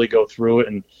we'll really go through it.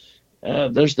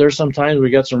 And there's some times we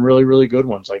got some really, really good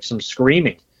ones, like some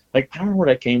screaming. Like, I don't know where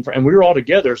that came from. And we were all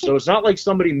together, so it's not like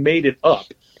somebody made it up.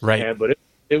 Right. But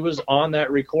it was on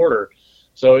that recorder.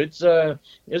 So it's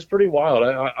pretty wild.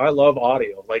 I love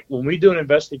audio. Like when we do an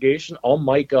investigation, I'll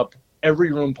mic up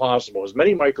every room possible. As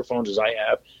many microphones as I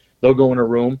have, they'll go in a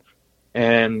room,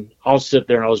 and I'll sit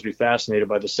there and I'll just be fascinated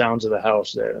by the sounds of the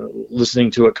house,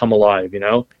 listening to it come alive, you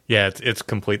know? Yeah, it's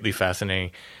completely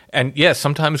fascinating. And yeah,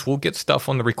 sometimes we'll get stuff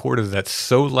on the recorder that's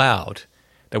so loud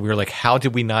that we were like, how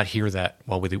did we not hear that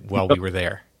while we were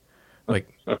there? Like,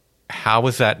 how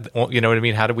was that? You know what I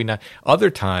mean? How did we not? Other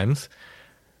times,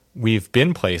 we've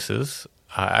been places.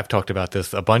 I've talked about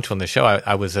this a bunch on the show.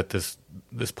 I was at this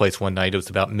place one night. It was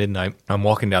about midnight. I'm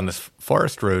walking down this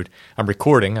forest road. I'm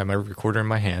recording. I have my recorder in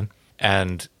my hand.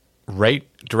 And right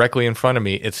directly in front of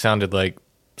me, it sounded like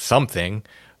something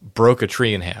broke a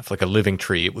tree in half, like a living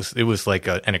tree. It was like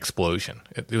an explosion.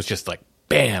 It was just like,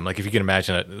 bam. Like if you can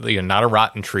imagine it, you know, not a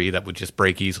rotten tree that would just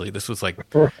break easily. This was like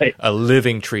a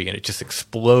living tree, and it just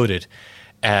exploded.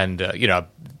 And, you know,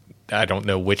 I don't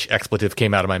know which expletive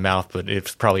came out of my mouth, but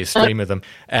it's probably a stream of them,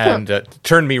 and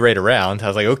turned me right around. I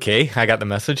was like, okay, I got the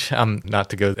message. Not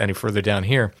to go any further down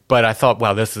here, but I thought,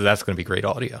 wow, that's going to be great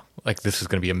audio. Like this is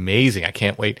going to be amazing. I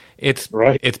can't wait. It's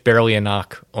barely a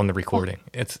knock on the recording.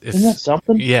 It's Isn't that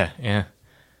something? Yeah.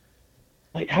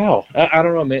 Like how? I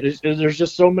don't know, man. There's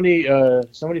just so many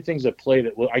things at play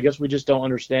that I guess we just don't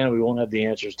understand. We won't have the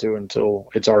answers to until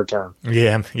it's our turn.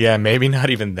 Yeah. Maybe not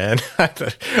even then.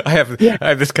 I have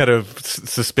this kind of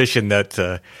suspicion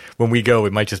that when we go,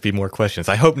 it might just be more questions.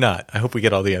 I hope not. I hope we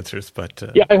get all the answers. But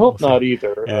I hope not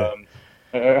either.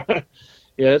 Yeah.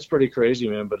 Yeah, it's pretty crazy,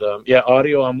 man. But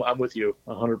audio, I'm with you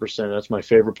 100%. That's my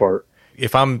favorite part.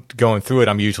 If I'm going through it,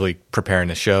 I'm usually preparing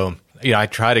the show. You know, I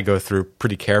try to go through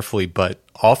pretty carefully, but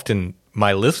often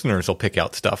my listeners will pick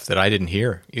out stuff that I didn't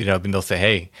hear. You know, and they'll say,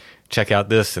 "Hey, check out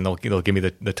this," and they'll give me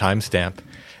the timestamp.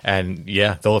 And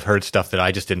yeah, they'll have heard stuff that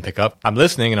I just didn't pick up. I'm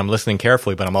listening, and I'm listening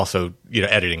carefully, but I'm also, you know,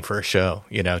 editing for a show.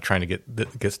 You know, trying to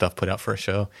get stuff put out for a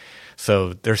show.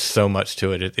 So there's so much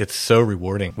to it. It's so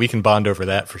rewarding. We can bond over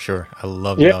that for sure. I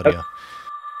love the audio.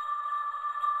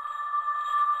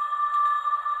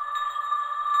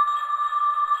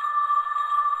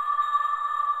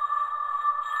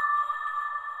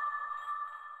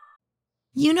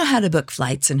 You know how to book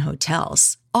flights and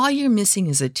hotels. All you're missing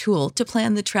is a tool to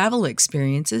plan the travel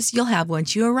experiences you'll have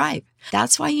once you arrive.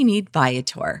 That's why you need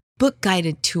Viator. Book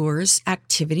guided tours,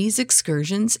 activities,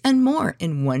 excursions, and more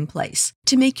in one place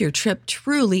to make your trip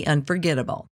truly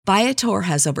unforgettable. Viator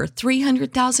has over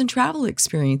 300,000 travel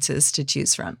experiences to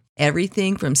choose from.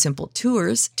 Everything from simple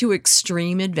tours to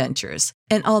extreme adventures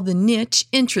and all the niche,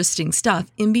 interesting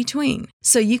stuff in between.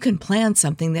 So you can plan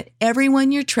something that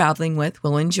everyone you're traveling with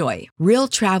will enjoy. Real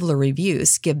traveler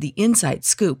reviews give the inside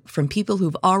scoop from people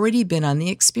who've already been on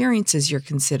the experiences you're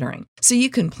considering. So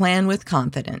you can plan with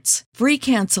confidence. Free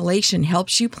cancellation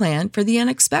helps you plan for the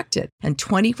unexpected. And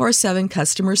 24/7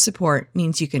 customer support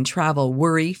means you can travel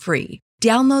worry-free.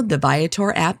 Download the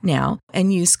Viator app now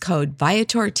and use code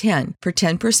Viator10 for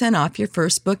 10% off your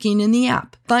first booking in the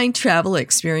app. Find travel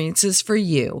experiences for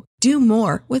you. Do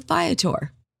more with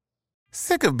Viator.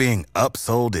 Sick of being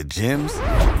upsold at gyms?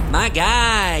 My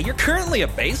guy, you're currently a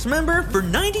base member. For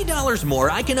 $90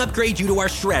 more, I can upgrade you to our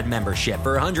Shred membership.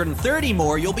 For $130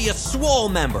 more, you'll be a Swole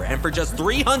member. And for just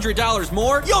 $300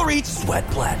 more, you'll reach Sweat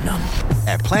Platinum.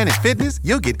 At Planet Fitness,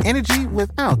 you'll get energy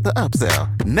without the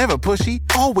upsell. Never pushy,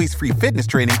 always free fitness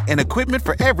training and equipment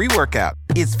for every workout.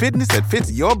 It's fitness that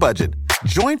fits your budget.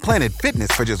 Join Planet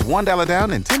Fitness for just $1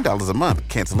 down and $10 a month.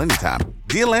 Cancel anytime.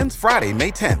 Deal ends Friday,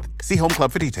 May 10th. See Home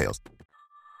Club for details.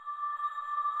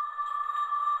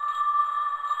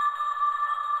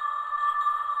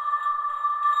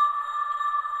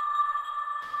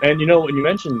 And when you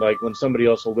mentioned like when somebody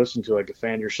else will listen to like a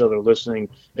fan of your show, they're listening,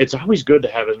 it's always good to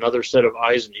have another set of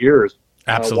eyes and ears.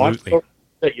 Absolutely. Watch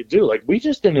that you do. Like we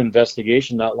just did an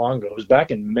investigation not long ago. It was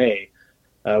back in May.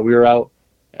 We were out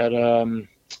at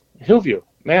Hillview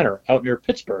Manor out near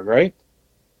Pittsburgh, right?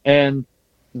 And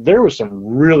there was some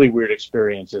really weird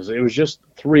experiences. It was just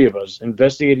 3 of us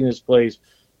investigating this place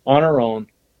on our own,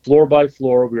 floor by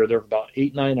floor. We were there for about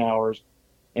 8-9 hours.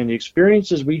 And the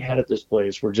experiences we had at this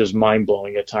place were just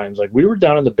mind-blowing at times. Like, we were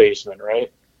down in the basement,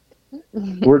 right?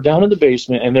 We're down in the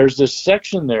basement, and there's this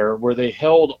section there where they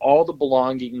held all the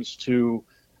belongings to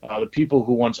the people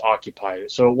who once occupied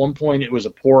it. So at one point, it was a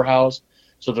poorhouse.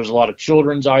 So there's a lot of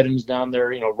children's items down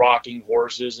there, rocking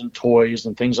horses and toys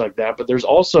and things like that. But there's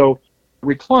also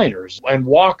recliners and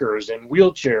walkers and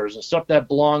wheelchairs and stuff that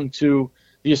belonged to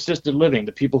the assisted living,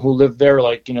 the people who lived there,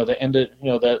 like,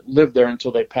 that lived there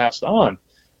until they passed on.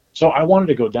 So I wanted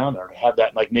to go down there to have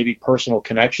that, like, maybe personal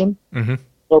connection. Mm-hmm.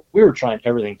 So we were trying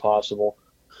everything possible.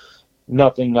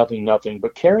 Nothing.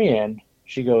 But Carrie Ann,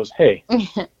 she goes, hey,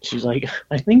 she's like,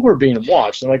 I think we're being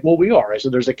watched. I'm like, well, we are. I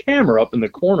said, there's a camera up in the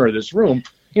corner of this room,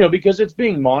 because it's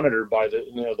being monitored by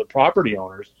the property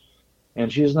owners. And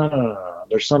she's no,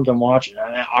 there's something watching.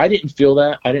 And I didn't feel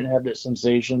that. I didn't have that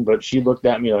sensation, but she looked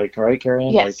at me like, right, Carrie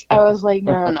Ann? Yes, I was like,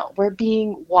 no, we're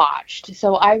being watched.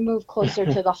 So I moved closer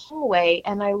to the hallway,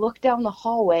 and I look down the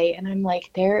hallway, and I'm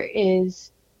like, there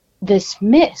is this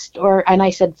mist, and I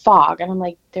said fog, and I'm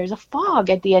like, there's a fog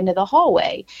at the end of the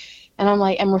hallway. And I'm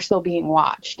like, and we're still being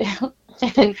watched.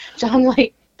 And John's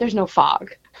like, there's no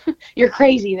fog. You're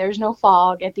crazy. There's no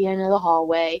fog at the end of the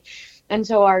hallway. And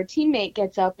so our teammate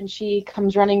gets up and she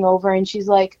comes running over and she's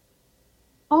like,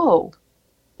 oh,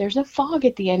 there's a fog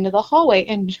at the end of the hallway.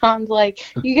 And John's like,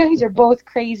 you guys are both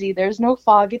crazy. There's no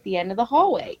fog at the end of the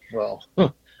hallway. Well,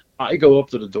 I go up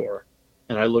to the door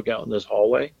and I look out in this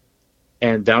hallway.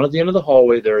 And down at the end of the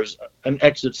hallway, there's an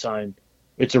exit sign.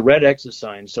 It's a red exit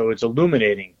sign, so it's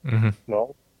illuminating. Mm-hmm.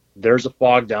 Well, there's a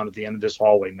fog down at the end of this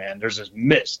hallway, man. There's this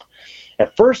mist.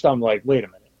 At first, I'm like, wait a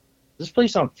minute. Is this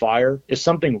place on fire? Is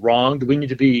something wrong? Do we need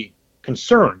to be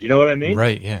concerned? You know what I mean?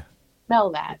 Right, yeah.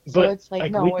 Smell that. So it's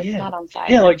like, no, it's not on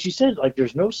fire. Yeah, like she said, like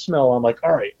there's no smell. I'm like,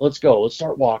 all right, let's go. Let's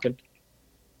start walking.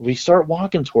 We start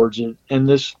walking towards it, and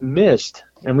this mist,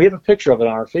 and we have a picture of it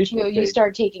on our Facebook page. You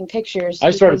start taking pictures. I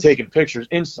started taking pictures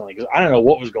instantly because I don't know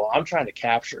what was going on. I'm trying to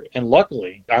capture it. And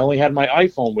luckily, I only had my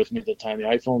iPhone with me at the time, the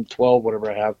iPhone 12,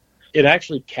 whatever I have. It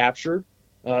actually captured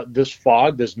this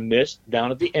fog, this mist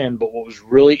down at the end. But what was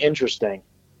really interesting,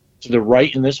 to the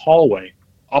right in this hallway,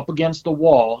 up against the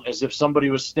wall, as if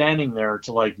somebody was standing there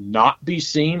to like not be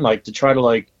seen, like to try to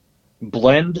like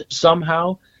blend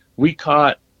somehow, we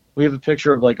have a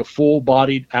picture of like a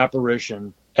full-bodied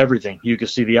apparition, everything. You can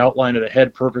see the outline of the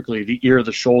head perfectly, the ear,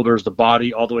 the shoulders, the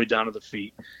body, all the way down to the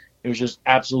feet. It was just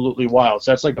absolutely wild.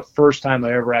 So that's like the first time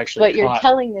I ever actually But you're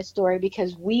telling this story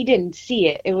because we didn't see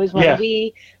it. It was when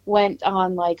we went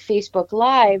on like Facebook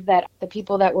Live that the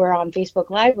people that were on Facebook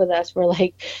Live with us were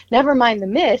like, never mind the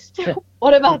mist.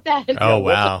 What about that? Oh,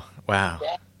 wow. Wow.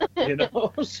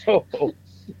 So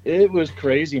it was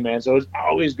crazy, man. So it's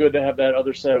always good to have that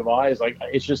other set of eyes. Like,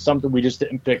 it's just something we just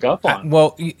didn't pick up on.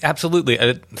 Well,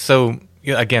 absolutely. So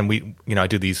again, I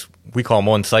do these, we call them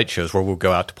on-site shows where we'll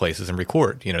go out to places and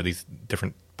record, these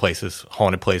different places,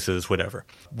 haunted places, whatever,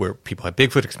 where people have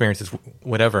Bigfoot experiences,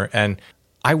 whatever. And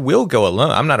I will go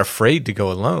alone. I'm not afraid to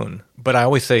go alone, but I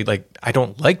always say, like, I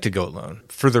don't like to go alone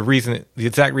for the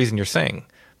exact reason you're saying.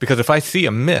 Because if I see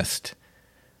a mist,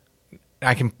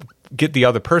 I can get the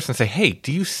other person and say, hey,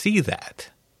 do you see that?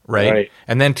 Right?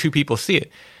 And then 2 people see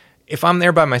it. If I'm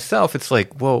there by myself, it's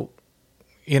like, well,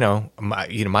 my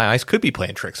eyes could be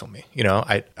playing tricks on me.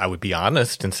 I would be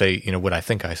honest and say, what I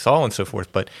think I saw and so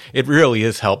forth. But it really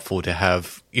is helpful to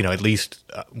have, at least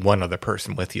one other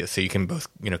person with you, so you can both,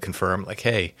 confirm, like,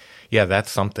 hey, yeah,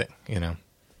 that's something. Yeah,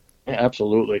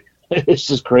 absolutely. It's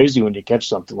just crazy when you catch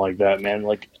something like that, man.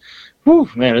 Like, whew,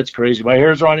 man, it's crazy. My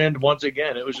hair's on end once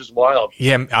again. It was just wild.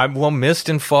 Yeah, mist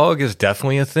and fog is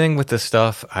definitely a thing with this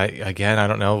stuff. I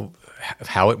don't know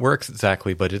how it works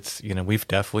exactly, but it's, we've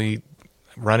definitely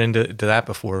run into that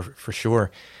before, for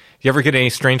sure. You ever get any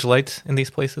strange lights in these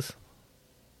places?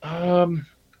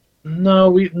 No,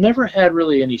 we've never had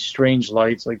really any strange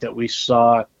lights like that we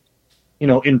saw,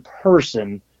 in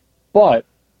person. But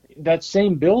that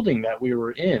same building that we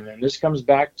were in, and this comes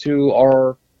back to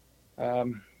our,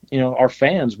 our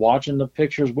fans watching the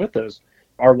pictures with us.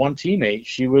 our one teammate,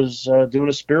 she was doing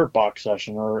a spirit box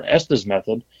session, or Estes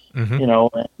method,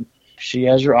 Mm-hmm. and she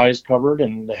has her eyes covered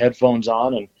and the headphones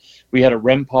on, and we had a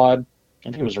REM pod. I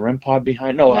think it was a REM pod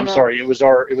behind. No, I'm sorry. It was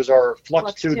our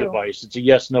Flux 2 device. It's a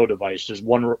yes/no device. There's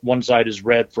one side is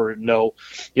red for no,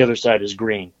 the other side is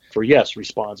green for yes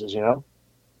responses.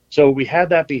 So we had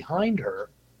that behind her,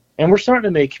 and we're starting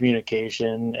to make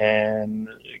communication. And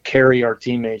Carrie, our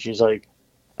teammate, she's like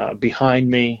behind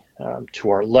me,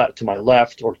 to my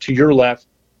left, or to your left.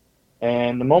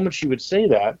 And the moment she would say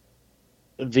that,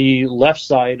 the left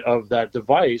side of that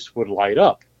device would light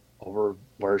up over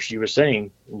where she was saying,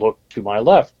 look to my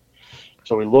left.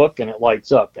 So we look and it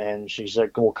lights up, and she's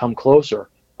like, well, come closer.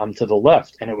 I'm to the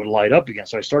left, and it would light up again.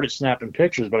 So I started snapping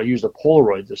pictures, but I used a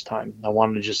Polaroid this time. I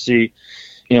wanted to just see,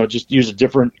 just use a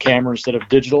different camera instead of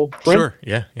digital print. Sure,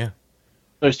 yeah.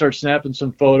 So I started snapping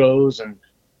some photos, and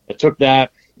I took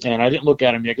that, and I didn't look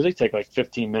at them yet because they take like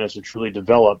 15 minutes to truly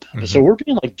develop. Mm-hmm. So we're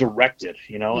being like directed,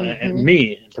 and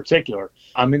me in particular,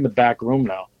 I'm in the back room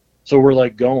now. So we're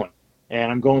like going. And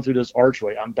I'm going through this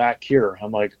archway. I'm back here.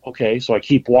 I'm like, okay. So I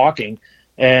keep walking,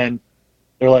 and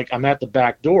they're like, I'm at the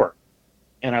back door.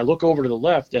 And I look over to the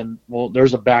left, and, well,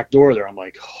 there's a back door there. I'm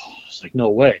like, it's like, no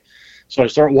way. So I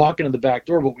start walking to the back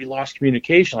door, but we lost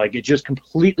communication. Like, it just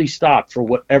completely stopped for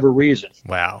whatever reason.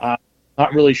 Wow.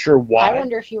 Not really sure why. I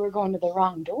wonder if you were going to the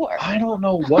wrong door. I don't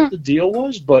know what the deal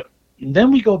was, but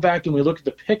then we go back and we look at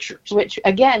the pictures. Which,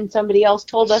 again, somebody else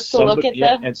told us to look at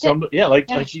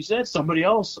like she said, somebody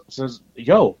else says,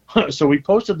 yo. So we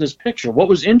posted this picture. What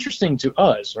was interesting to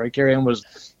us, right, Carrie Ann,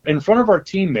 was in front of our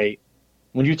teammate,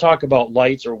 when you talk about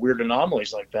lights or weird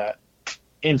anomalies like that,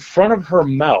 in front of her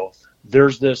mouth,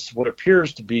 there's this, what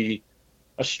appears to be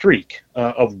a streak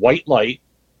of white light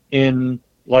in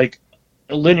like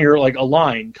a linear, like a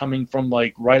line coming from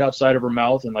like right outside of her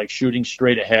mouth and like shooting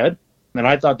straight ahead. And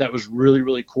I thought that was really,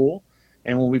 really cool.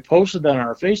 And when we posted that on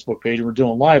our Facebook page and we're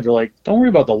doing live, they're like, don't worry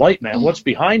about the light, man. What's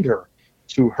behind her?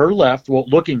 To her left, well,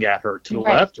 looking at her to the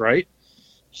left, right?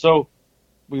 So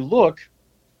we look,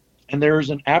 and there's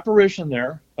an apparition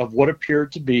there of what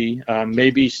appeared to be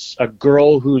maybe a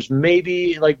girl who's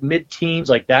maybe like mid-teens,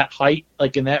 like that height,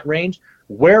 like in that range,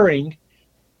 wearing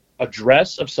a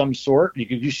dress of some sort. You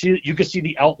could see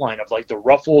the outline of like the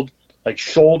ruffled like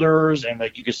shoulders, and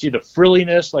like you could see the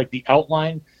frilliness, like the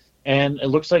outline, and it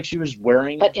looks like she was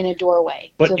wearing, but in a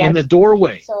doorway. But so in the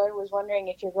doorway. So I was wondering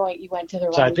if you went to the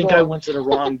wrong. So I think I went to the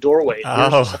wrong doorway.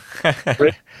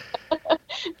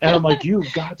 And I'm like,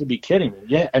 you've got to be kidding me.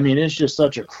 Yeah, I mean, it's just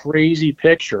such a crazy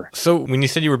picture. So when you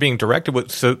said you were being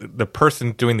directed, so the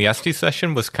person doing the SD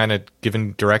session was kind of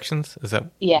giving directions? Is that?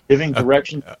 Yeah. Giving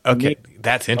directions. Okay,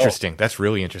 that's interesting. That's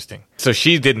really interesting. So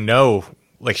she didn't know,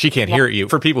 like she can't hear you.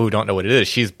 For people who don't know what it is,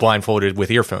 she's blindfolded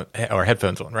with earphone or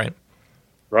headphones on, right?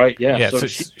 Right, yeah. Yeah, so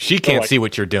she can't see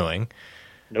what you're doing.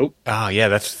 Nope. Oh, yeah,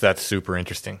 that's super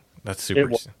interesting. That's super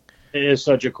interesting. It is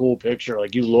such a cool picture.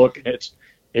 Like you look,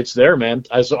 it's there, man.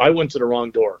 So I went to the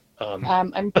wrong door.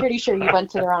 I'm pretty sure you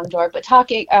went to the wrong door. But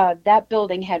talking, that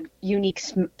building had unique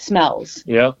smells.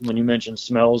 Yeah, when you mentioned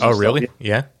smells. Oh, really?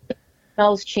 Yeah.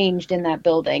 Smells changed in that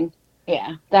building.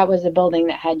 Yeah, that was a building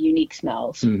that had unique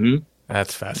smells. Mm-hmm.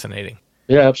 That's fascinating.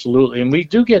 Yeah, absolutely. And we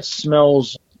do get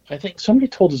smells. I think somebody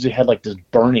told us they had like this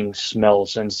burning smell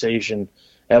sensation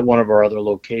at one of our other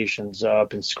locations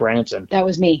up in Scranton. That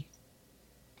was me.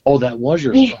 Oh, that was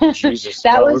your smell. Jesus.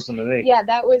 That was me. Yeah,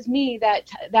 that was me.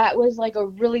 That was like a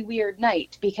really weird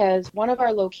night because one of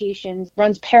our locations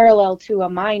runs parallel to a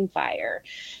mine fire.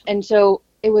 And so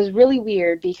it was really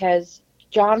weird because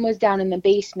John was down in the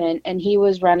basement and he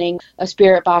was running a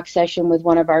spirit box session with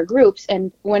one of our groups.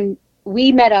 And when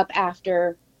we met up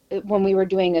after, when we were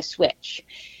doing a switch,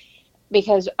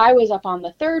 because I was up on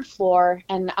the third floor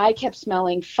and I kept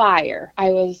smelling fire.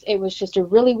 It was just a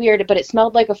really weird, but it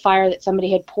smelled like a fire that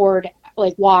somebody had poured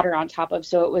like water on top of.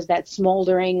 So it was that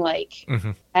smoldering, like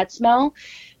that smell.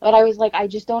 But I was like, I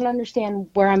just don't understand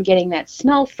where I'm getting that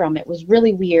smell from. It was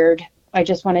really weird. I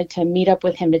just wanted to meet up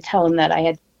with him to tell him that I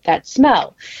had that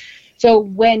smell. So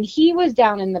when he was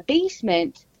down in the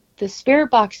basement, the spirit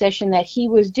box session that he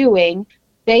was doing,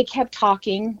 they kept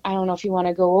talking. I don't know if you want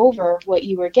to go over what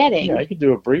you were getting. Yeah, I could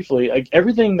do it briefly. Like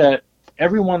everyone that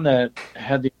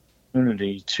had the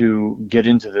opportunity to get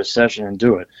into this session and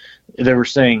do it, they were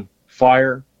saying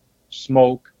fire,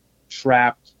 smoke,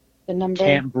 trapped, the number,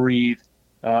 can't breathe.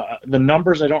 The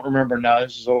numbers I don't remember now.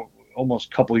 This is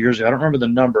almost a couple of years ago. I don't remember the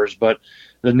numbers, but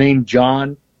the name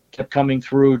John kept coming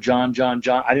through. John.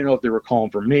 I didn't know if they were calling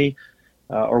for me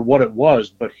or what it was,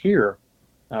 but here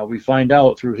we find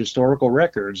out through historical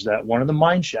records that one of the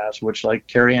mine shafts, which, like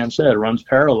Carrie Ann said, runs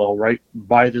parallel right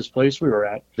by this place we were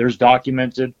at, there's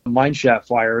documented mine shaft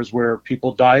fires where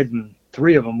people died, and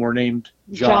 3 of them were named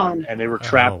John. And they were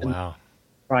trapped and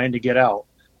trying to get out.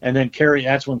 And then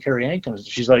that's when Carrie Ann comes.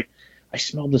 She's like, I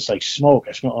smell this like smoke.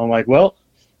 I'm like, well,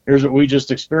 here's what we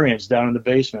just experienced down in the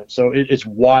basement. So it's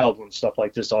wild when stuff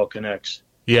like this all connects.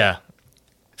 Yeah.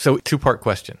 So 2-part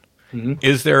question. Mm-hmm.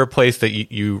 Is there a place that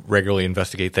you regularly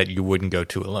investigate that you wouldn't go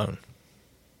to alone?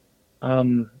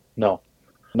 No,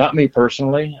 not me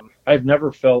personally. I've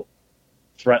never felt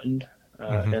threatened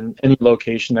in any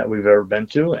location that we've ever been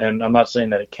to. And I'm not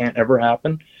saying that it can't ever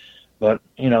happen, but,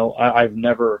 I've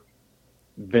never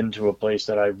been to a place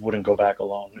that I wouldn't go back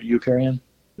alone. You, Carrie Ann?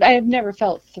 I have never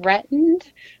felt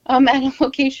threatened at a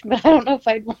location, but I don't know if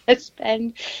I'd want to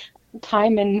spend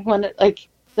time in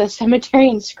the cemetery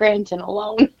in Scranton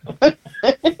alone.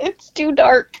 It's too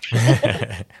dark.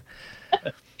 I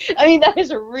mean, that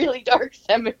is a really dark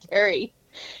cemetery.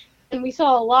 And we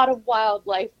saw a lot of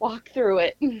wildlife walk through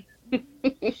it.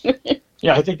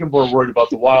 Yeah, I think you're more worried about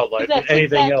the wildlife than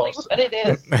anything else. What it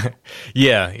is.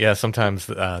 Yeah, sometimes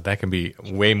that can be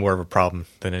way more of a problem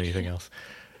than anything else.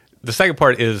 The second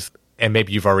part is, and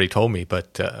maybe you've already told me,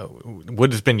 but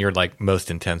what has been your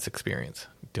most intense experience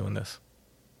doing this?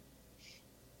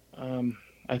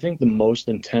 I think the most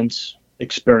intense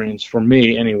experience for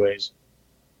me, anyways,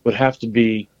 would have to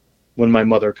be when my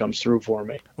mother comes through for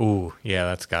me. Ooh, yeah,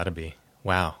 that's got to be.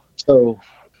 Wow. So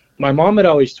my mom had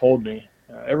always told me,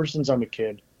 ever since I'm a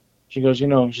kid, she goes,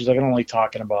 she's like, I don't like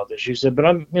talking about this. She said,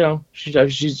 but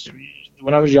she's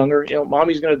when I was younger,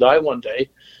 Mommy's going to die one day,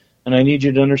 and I need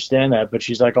you to understand that. But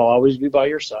she's like, I'll always be by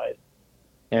your side.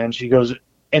 And she goes,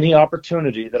 any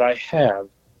opportunity that I have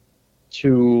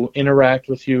to interact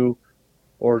with you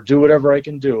or do whatever I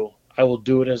can do, I will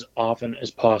do it as often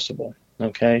as possible.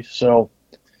 Okay, so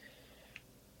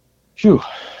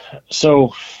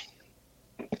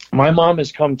my mom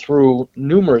has come through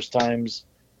numerous times.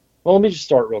 Well, let me just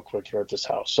start real quick here at this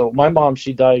house. So my mom,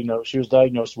 she was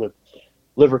diagnosed with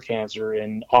liver cancer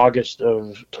in August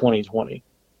of 2020.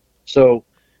 So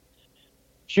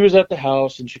she was at the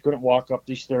house and she couldn't walk up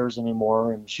these stairs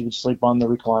anymore, and she would sleep on the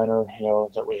recliner,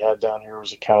 that we had down here. It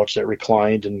was a couch that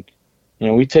reclined, and,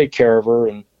 we take care of her.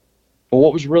 But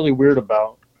what was really weird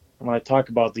about, when I talk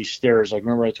about these stairs,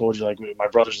 remember I told you, my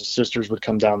brothers and sisters would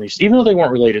come down these, even though they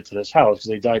weren't related to this house because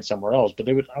they died somewhere else, but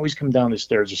they would always come down these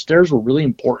stairs. The stairs were really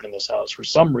important in this house for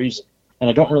some reason, and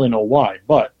I don't really know why.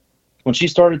 But when she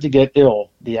started to get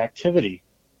ill, the activity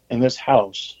in this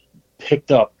house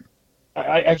picked up.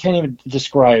 I can't even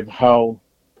describe how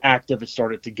active it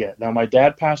started to get. Now, my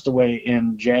dad passed away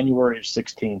in January of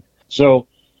 2016. So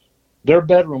their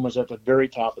bedroom was at the very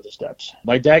top of the steps.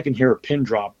 My dad can hear a pin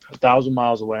drop 1,000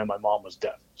 miles away, and my mom was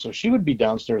deaf. So she would be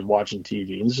downstairs watching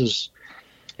TV,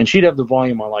 and she'd have the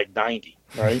volume on 90,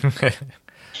 right?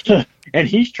 And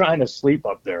he's trying to sleep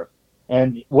up there.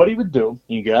 And what he would do,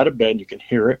 you get out of bed, you can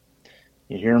hear it.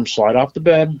 You hear him slide off the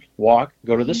bed, walk,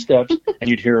 go to the steps, and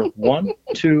you'd hear 1,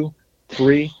 2,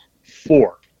 3,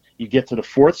 4. You get to the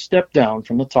 4th step down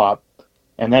from the top,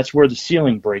 and that's where the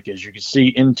ceiling break is. You can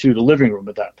see into the living room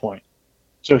at that point.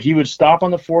 So he would stop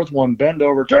on the 4th one, bend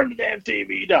over, turn the damn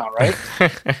TV down, right?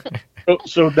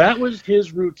 so that was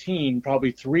his routine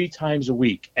probably 3 times a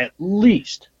week, at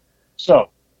least.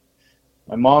 So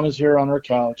my mom is here on her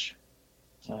couch.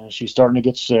 She's starting to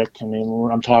get sick. I mean,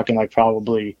 I'm talking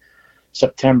probably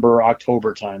September,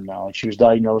 October time now. She was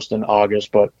diagnosed in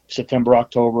August, but September,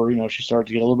 October, she started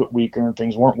to get a little bit weaker and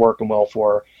things weren't working well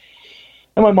for her.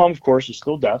 And my mom, of course, is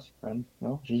still deaf, and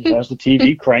she has the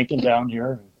TV cranking down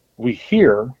here. We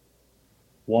hear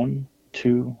 1,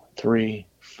 2, 3,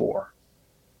 4.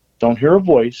 Don't hear a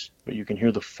voice, but you can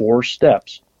hear the 4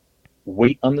 steps.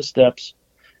 Wait on the steps,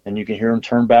 and you can hear them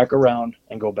turn back around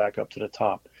and go back up to the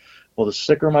top. Well, the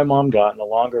sicker my mom got, and the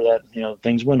longer that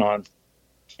things went on,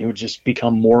 it would just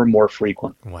become more and more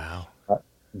frequent. Wow.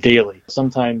 Daily,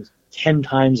 sometimes 10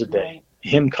 times a day.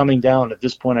 Him coming down, at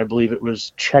this point, I believe it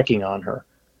was checking on her.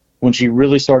 When she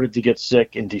really started to get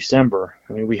sick in December,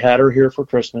 I mean, we had her here for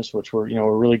Christmas, which we're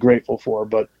really grateful for.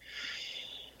 But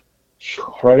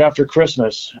right after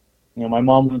Christmas, my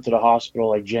mom went to the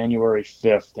hospital January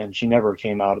 5th, and she never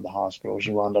came out of the hospital.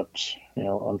 She wound up,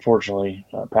 unfortunately,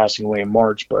 passing away in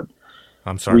March. But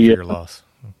I'm sorry for your loss.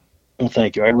 Well,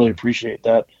 thank you. I really appreciate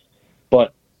that.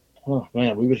 But, oh,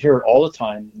 man, we would hear it all the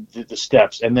time, the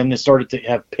steps. And then they started to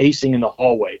have pacing in the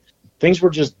hallway. Things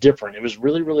were just different. It was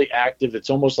really, really active.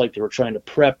 It's almost like they were trying to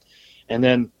prep. And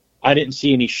then I didn't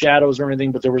see any shadows or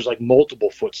anything, but there was like multiple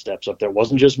footsteps up there. It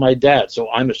wasn't just my dad. So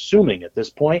I'm assuming at this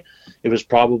point it was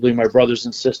probably my brothers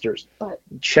and sisters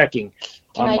checking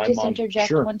on my mom. Can I just interject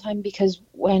Sure. one time? Because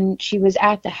when she was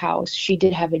at the house, she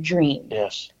did have a dream.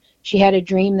 Yes. She had a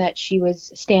dream that she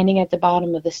was standing at the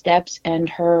bottom of the steps, and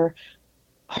her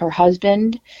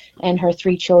husband and her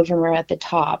 3 children were at the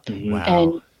top. Mm-hmm. Wow.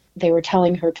 And they were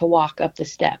telling her to walk up the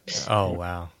steps. Oh,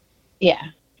 wow. Yeah.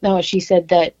 No, she said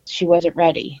that she wasn't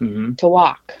ready Mm-hmm. to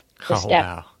walk the Oh, step.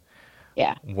 wow.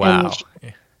 Yeah. Wow.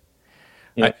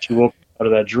 Yeah, she woke up out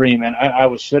of that dream, and I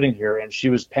was sitting here, and she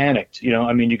was panicked.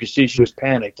 I mean, you could see she was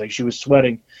panicked, like she was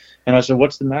sweating. And I said,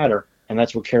 "What's the matter?" And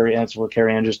that's what Carrie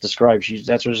Ann just described.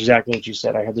 That's exactly what she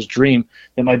said. I had this dream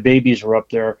that my babies were up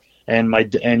there, and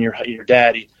your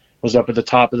daddy was up at the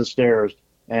top of the stairs,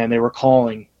 and they were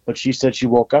calling. But she said she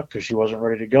woke up because she wasn't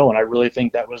ready to go, and I really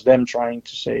think that was them trying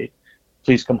to say,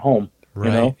 "Please come home."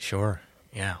 Right. Sure.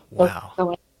 Yeah. Wow.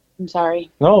 So, I'm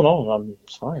sorry. No,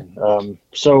 it's fine.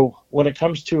 So when it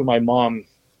comes to my mom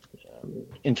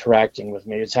interacting with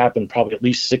me, it's happened probably at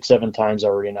least 6-7 times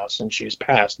already now since she's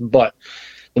passed. But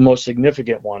the most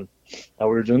significant one, we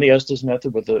were doing the Estes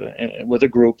method with a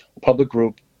group, public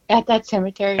group. At that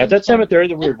cemetery. At that cemetery,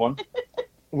 the weird one.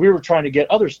 We were trying to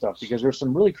get other stuff because there's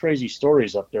some really crazy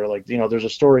stories up there. Like, there's a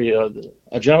story,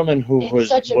 a gentleman who It's was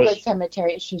such a good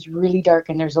cemetery. It's just really dark,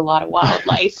 and there's a lot of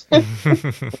wildlife.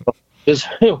 this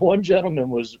one gentleman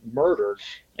was murdered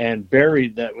and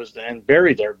buried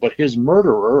there, but his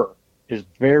murderer is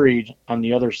buried on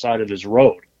the other side of his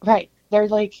road. Right. They're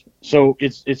like So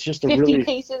it's just a 50 really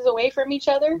paces away from each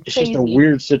other. it's Crazy. just a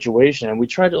weird situation, and we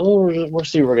tried to we'll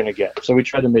see what we're gonna get. So we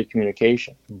tried to make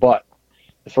communication, but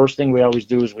the first thing we always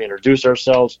do is we introduce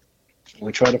ourselves. And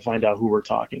we try to find out who we're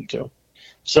talking to.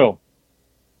 So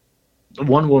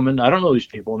one woman, I don't know these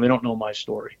people, and they don't know my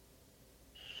story.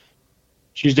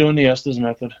 She's doing the Estes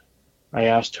method. I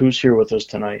asked, "Who's here with us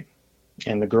tonight?"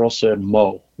 And the girl said,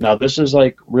 "Mo." Now this is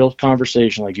like real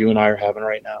conversation, like you and I are having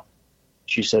right now.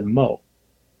 She said, "Mo."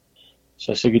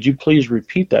 So I said, "Could you please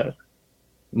repeat that?"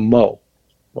 Mo.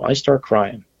 Well, I start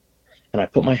crying, and I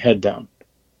put my head down,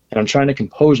 and I'm trying to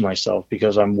compose myself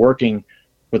because I'm working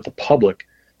with the public.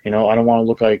 I don't want to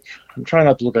look like, I'm trying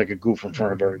not to look like a goof in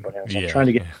front of everybody else. I'm trying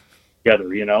to get together,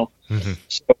 Mm-hmm.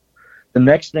 So the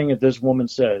next thing that this woman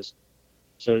says,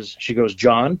 she goes,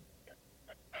 "John?"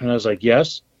 And I was like,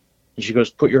 "Yes." And she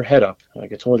goes, "Put your head up."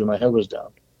 Like I told you, my head was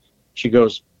down. She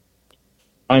goes,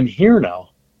 "I'm here now,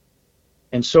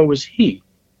 and so is he."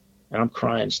 And I'm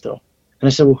crying still. And I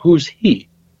said, "Well, who's he?"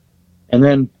 And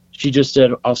then she just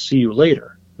said, "I'll see you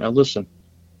later." Now listen,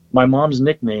 my mom's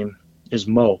nickname is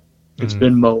Mo. It's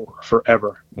been Mo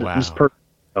forever. Wow. This person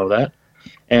know that.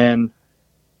 And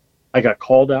I got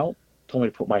called out, told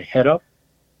me to put my head up,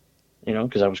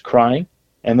 because I was crying.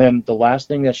 And then the last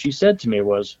thing that she said to me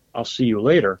was, "I'll see you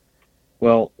later."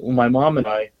 Well, my mom and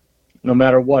I, no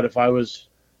matter what, if I was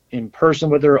in person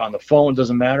with her, on the phone,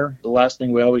 doesn't matter. The last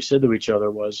thing we always said to each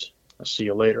other was, "I'll see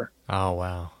you later." Oh,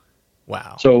 wow.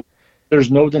 Wow. So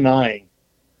there's no denying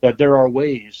that there are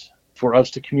ways for us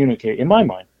to communicate, in my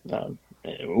mind,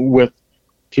 with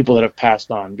people that have passed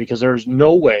on, because there's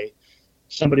no way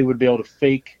somebody would be able to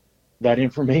fake that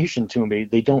information to me.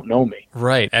 They don't know me.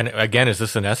 Right. And again, is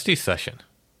this an Estes session?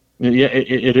 Yeah,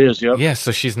 it is. Yep. Yeah,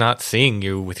 so she's not seeing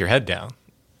you with your head down.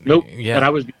 Nope. Yeah. And I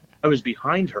was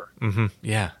behind her. Mm-hmm.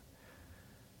 Yeah.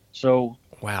 So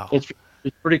Wow. it's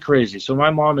pretty crazy. So my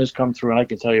mom has come through, and I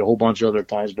can tell you a whole bunch of other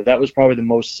times, but that was probably the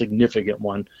most significant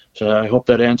one. So I hope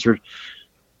that answered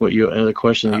the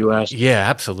question that you asked. Yeah,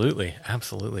 absolutely.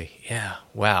 Absolutely. Yeah.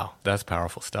 Wow. That's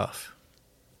powerful stuff.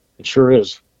 It sure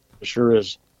is. It sure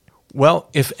is. Well,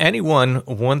 if anyone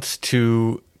wants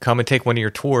to come and take one of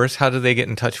your tours, how do they get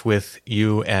in touch with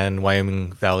you and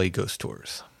Wyoming Valley Ghost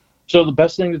Tours? So the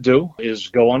best thing to do is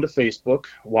go onto Facebook,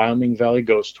 Wyoming Valley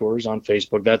Ghost Tours on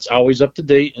Facebook. That's always up to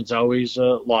date. It's always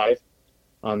live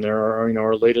on there.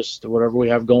 Our latest, whatever we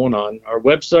have going on. Our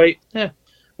website,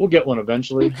 we'll get one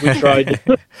eventually. We tried,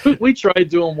 we tried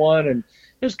doing one, and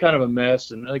it was kind of a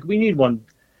mess. And we need one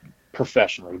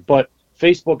professionally, but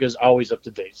Facebook is always up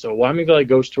to date. So Wyoming Valley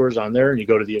Ghost Tours on there, and you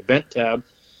go to the event tab,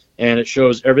 and it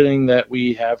shows everything that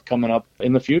we have coming up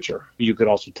in the future. You could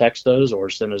also text us or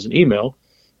send us an email.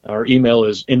 Our email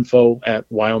is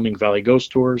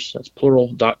info@WyomingValleyGhostTours, that's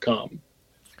plural.com.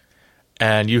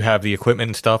 And you have the equipment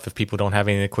and stuff. If people don't have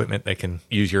any equipment, they can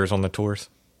use yours on the tours?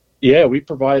 Yeah, we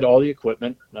provide all the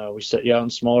equipment. We set you out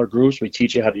in smaller groups. We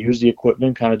teach you how to use the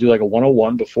equipment, kind of do like a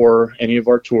 101 before any of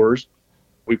our tours.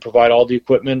 We provide all the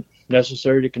equipment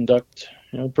necessary to conduct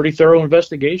pretty thorough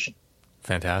investigation.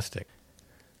 Fantastic.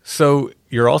 So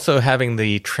you're also having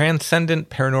the Transcendent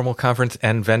Paranormal Conference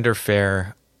and Vendor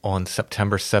Fair on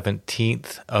September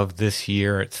 17th of this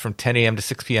year. It's from 10 a.m. to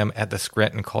 6 p.m. at the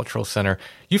Scranton Cultural Center.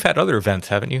 You've had other events,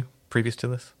 haven't you, previous to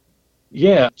this?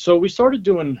 Yeah, so we started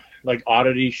doing like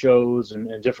oddity shows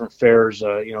and different fairs,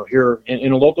 here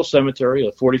in a local cemetery,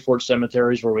 the 44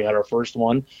 cemeteries, where we had our first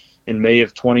one in May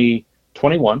of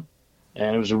 2021.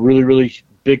 And it was a really, really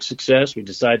big success. We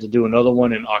decided to do another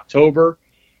one in October.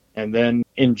 And then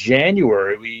in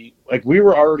January, we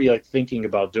were already thinking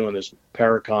about doing this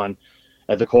Paracon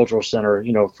at the Cultural Center,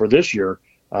 for this year,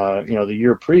 the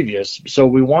year previous. So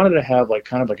we wanted to have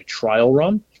kind of a trial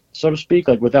run, so to speak,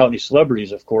 without any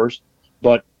celebrities, of course,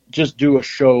 but just do a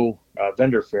show,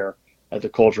 vendor fair at the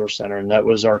Cultural Center. And that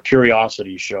was our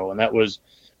Curiosity show. And that was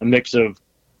a mix of,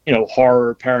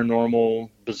 horror, paranormal,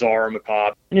 bizarre,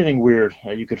 macabre, anything weird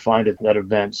you could find at that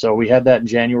event. So we had that in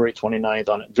January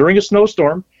 29th during a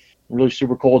snowstorm, really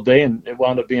super cold day, and it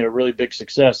wound up being a really big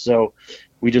success. So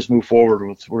we just moved forward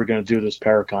with, we're going to do this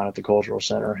Paracon at the Cultural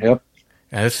Center. Yep.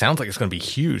 And it sounds like it's going to be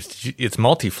huge. It's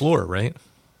multi-floor, right?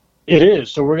 It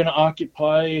is. So we're going to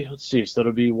occupy, so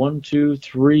it'll be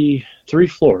 3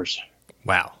 floors.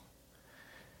 Wow.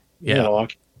 Yeah.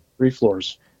 3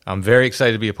 floors. I'm very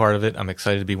excited to be a part of it. I'm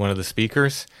excited to be one of the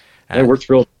speakers. Yeah, we're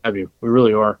thrilled to have you. We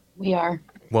really are. We are.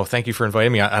 Well, thank you for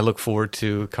inviting me. I look forward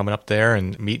to coming up there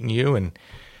and meeting you, and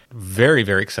very,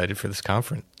 very excited for this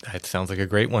conference. It sounds like a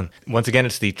great one. Once again,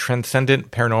 it's the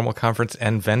Transcendent Paranormal Conference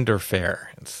and Vendor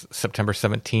Fair. It's September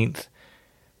 17th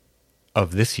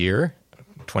of this year,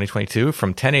 2022,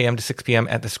 from 10 a.m. to 6 p.m.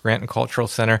 at the Scranton Cultural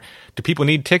Center. Do people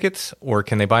need tickets, or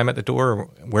can they buy them at the door? Or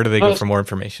where do they go for more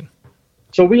information?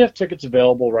 So we have tickets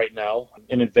available right now.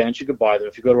 In advance, you could buy them.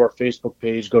 If you go to our Facebook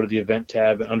page, go to the event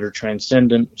tab, and under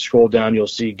Transcendent, scroll down, you'll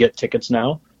see Get Tickets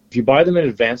Now. If you buy them in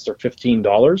advance, they're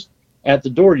 $15. At the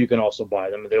door, you can also buy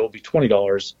them. They will be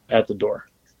 $20 at the door.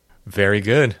 Very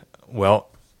good. Well,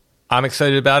 I'm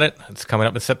excited about it. It's coming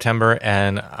up in September,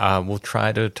 and we'll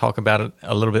try to talk about it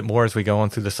a little bit more as we go on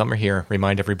through the summer here.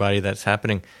 Remind everybody that's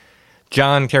happening.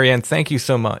 John, Carrie Ann, thank you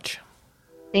so much.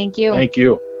 Thank you. Thank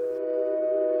you.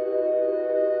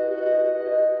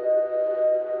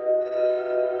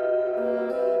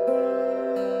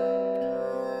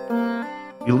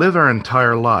 We live our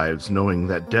entire lives knowing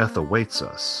that death awaits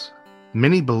us.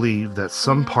 Many believe that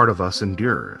some part of us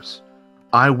endures.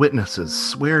 Eyewitnesses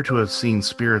swear to have seen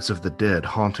spirits of the dead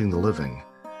haunting the living,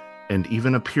 and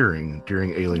even appearing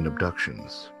during alien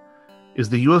abductions. Is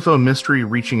the UFO mystery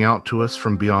reaching out to us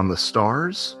from beyond the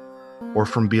stars, or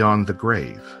from beyond the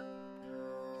grave?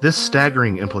 This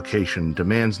staggering implication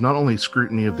demands not only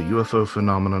scrutiny of the UFO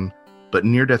phenomenon, but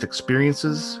near-death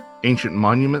experiences, ancient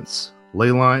monuments,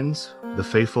 ley lines, the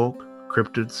Feyfolk,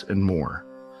 cryptids, and more.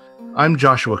 I'm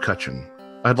Joshua Cutchin.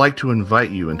 I'd like to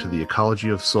invite you into the Ecology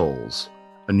of Souls,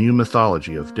 a new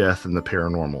mythology of death and the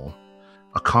paranormal,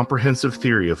 a comprehensive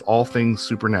theory of all things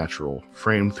supernatural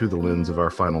framed through the lens of our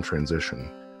final transition.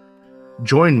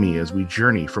 Join me as we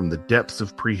journey from the depths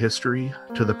of prehistory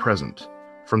to the present,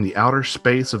 from the outer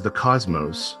space of the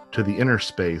cosmos to the inner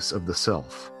space of the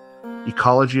self.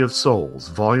 Ecology of Souls,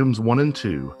 Volumes 1 and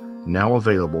 2, now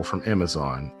available from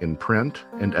Amazon in print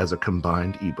and as a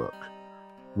combined ebook.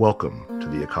 Welcome to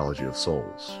the Ecology of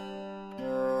Souls.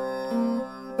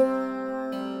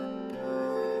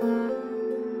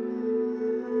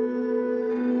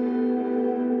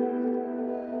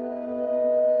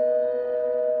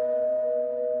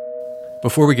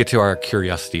 Before we get to our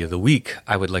Curiosity of the Week,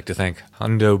 I would like to thank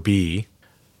Hondo B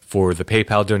for the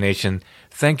PayPal donation.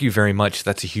 Thank you very much.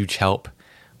 That's a huge help.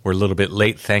 We're a little bit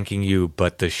late thanking you,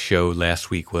 but the show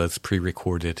last week was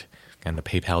pre-recorded, and the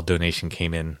PayPal donation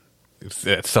came in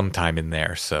at some time in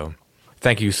there. So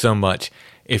thank you so much.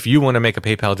 If you want to make a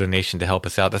PayPal donation to help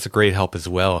us out, that's a great help as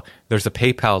well. There's a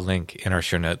PayPal link in our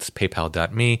show notes,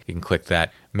 paypal.me. You can click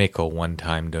that, make a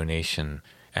one-time donation.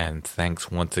 And thanks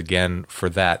once again for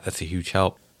that. That's a huge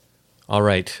help. All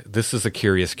right, this is a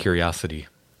curious curiosity.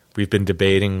 We've been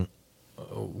debating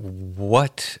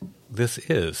what this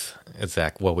is.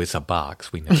 Zach, well, it's a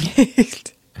box, we know.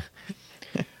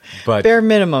 But bare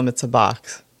minimum, it's a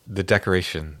box. The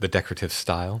decoration, the decorative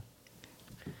style?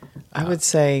 I would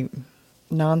say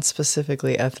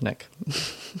non-specifically ethnic.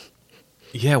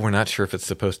 Yeah, we're not sure if it's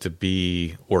supposed to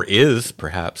be, or is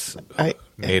perhaps,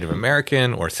 Native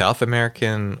American or South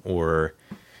American or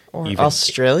even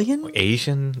Australian?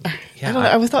 Asian? Yeah, I don't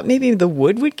know. I thought maybe the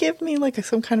wood would give me like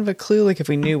some kind of a clue, like if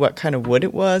we knew what kind of wood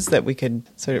it was that we could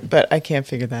sort of, but I can't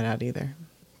figure that out either.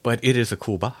 But it is a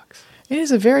cool box. It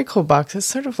is a very cool box. It's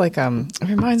sort of like, it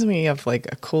reminds me of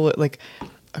like a cool, like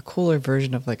a cooler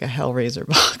version of like a Hellraiser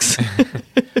box.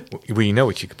 Well, you know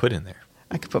what you could put in there.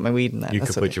 I could put my weed in that. You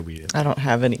That's could put your weed in. I don't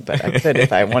have any, but I could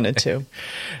if I wanted to.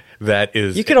 That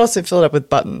is. You could also fill it up with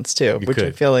buttons too, which I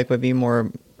could. feel like would be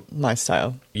more my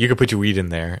style. You could put your weed in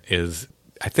there.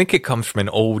 I think it comes from an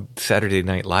old Saturday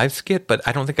Night Live skit, but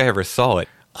I don't think I ever saw it.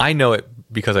 I know it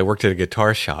because I worked at a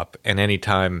guitar shop, and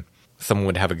anytime someone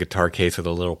would have a guitar case with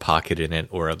a little pocket in it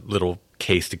or a little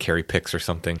case to carry picks or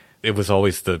something, it was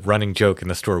always the running joke in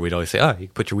the store. We'd always say, you can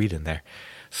put your weed in there.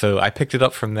 So I picked it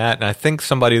up from that, and I think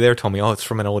somebody there told me, it's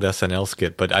from an old SNL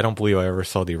skit, but I don't believe I ever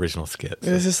saw the original skit. So.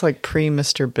 Is this like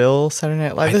pre-Mr. Bill Saturday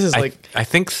Night Live? I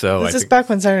think so. Is this back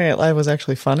when Saturday Night Live was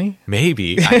actually funny?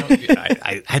 Maybe.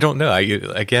 I don't know.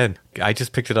 I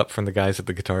just picked it up from the guys at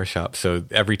the guitar shop. So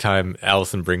every time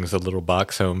Allison brings a little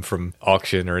box home from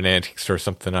auction or an antique store or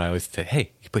something, I always say,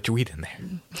 hey, you put your weed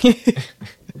in there.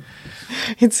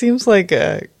 It seems like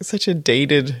such a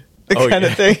dated kind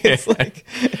of thing. It's like...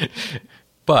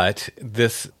 But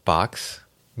this box,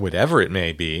 whatever it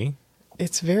may be...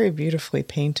 It's very beautifully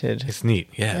painted. It's neat.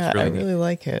 Yeah, it's really neat. I really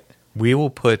like it. We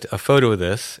will put a photo of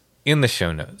this in the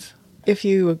show notes. If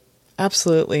you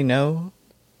absolutely know...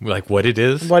 Like what it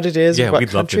is? What we'd country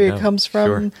love to it comes from.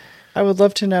 Sure. I would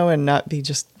love to know and not be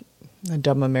just a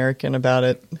dumb American about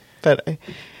it. But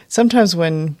sometimes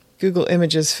when Google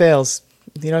Images fails,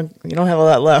 you don't have a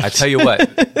lot left. I tell you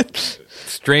what,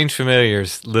 Strange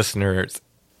Familiars listeners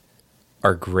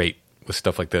are great with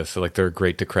stuff like this. So they're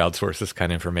great to crowdsource this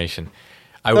kind of information.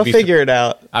 They'll figure it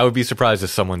out. I would be surprised if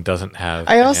someone doesn't have.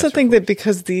 I also think that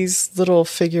because these little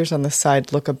figures on the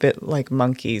side look a bit like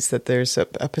monkeys, that there's a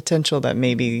potential that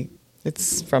maybe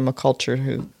it's from a culture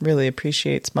who really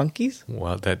appreciates monkeys.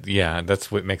 Well,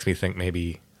 that's what makes me think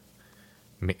maybe.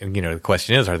 The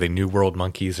question is, are they New World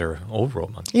monkeys or Old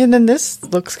World monkeys? Yeah, and then this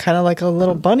looks kind of like a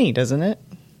little bunny, doesn't it?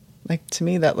 Like, to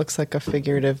me, that looks like a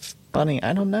figurative bunny.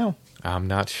 I don't know. I'm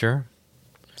not sure.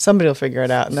 Somebody will figure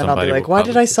it out, and then I'll be like, why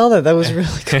did I sell that? That was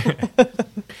really cool.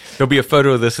 There'll be a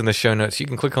photo of this in the show notes. You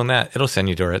can click on that. It'll send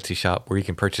you to our Etsy shop where you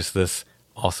can purchase this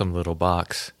awesome little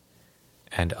box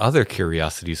and other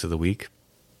curiosities of the week.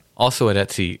 Also at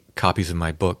Etsy, copies of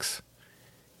my books.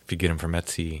 If you get them from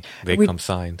Etsy, they come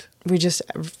signed. We just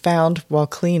found, while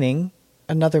cleaning,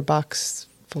 another box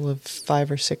full of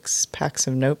 5 or 6 packs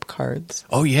of note cards.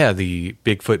 Oh, yeah, the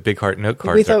Bigfoot, Big Heart note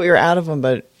cards. We thought we were out of them,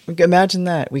 but imagine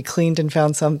that. We cleaned and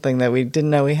found something that we didn't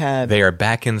know we had. They are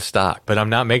back in stock, but I'm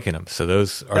not making them. So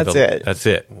those are That's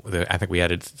it. I think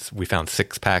we found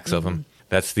 6 packs of them.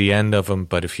 That's the end of them,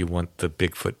 but if you want the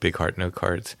Bigfoot, Big Heart note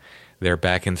cards, they're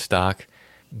back in stock.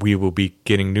 We will be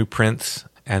getting new prints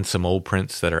and some old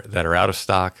prints that are out of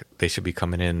stock. They should be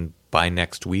coming in by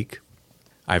next week.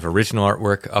 I have original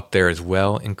artwork up there as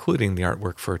well, including the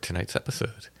artwork for tonight's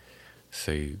episode.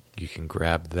 So you can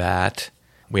grab that.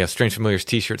 We have Strange Familiars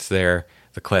t-shirts there,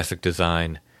 the classic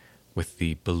design with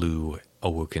the blue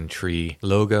Awoken Tree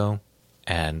logo,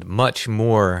 and much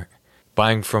more.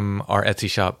 Buying from our Etsy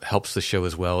shop helps the show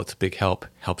as well. It's a big help.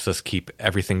 Helps us keep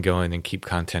everything going and keep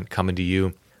content coming to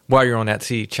you. While you're on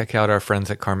Etsy, check out our friends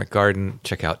at Karmic Garden.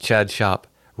 Check out Chad's shop,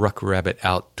 Ruck Rabbit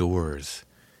Outdoors.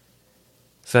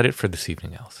 Is that it for this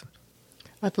evening, Allison?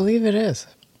 I believe it is.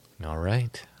 All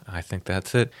right. I think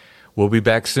that's it. We'll be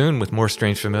back soon with more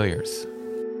Strange Familiars.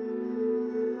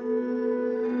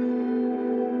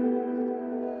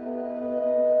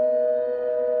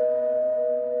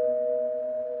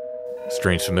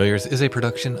 Strange Familiars is a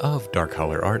production of Dark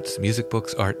Holler Arts, music,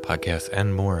 books, art, podcasts,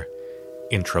 and more.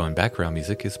 Intro and background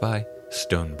music is by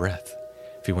Stone Breath.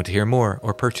 If you want to hear more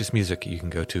or purchase music, you can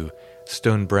go to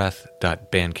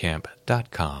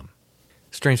stonebreath.bandcamp.com.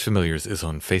 Strange Familiars is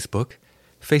on Facebook,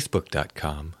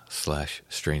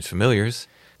 facebook.com/strangefamiliars,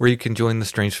 where you can join the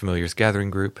Strange Familiars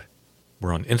gathering group.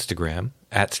 We're on Instagram,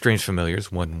 @strangefamiliars,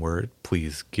 one word.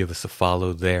 Please give us a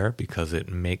follow there because it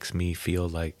makes me feel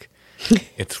like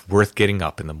it's worth getting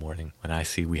up in the morning when I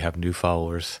see we have new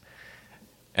followers.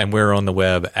 And we're on the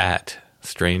web at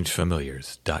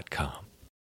strangefamiliars.com.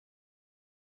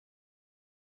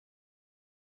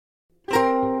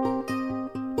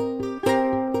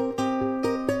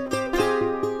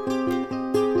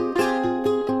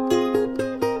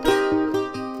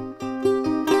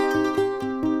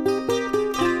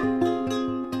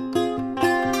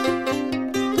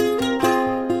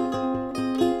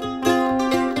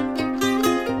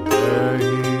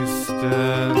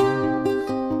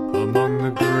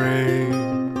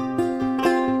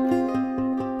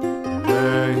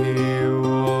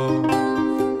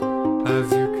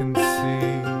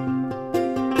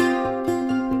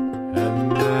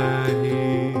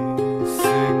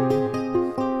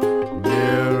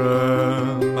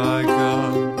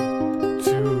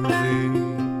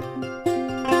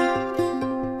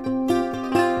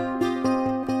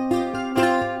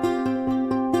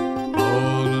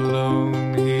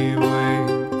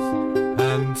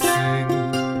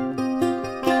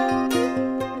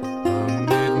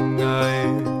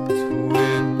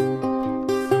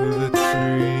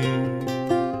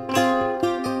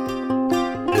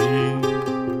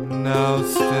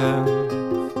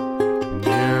 stands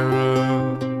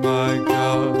nearer, my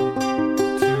God,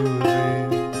 to thee.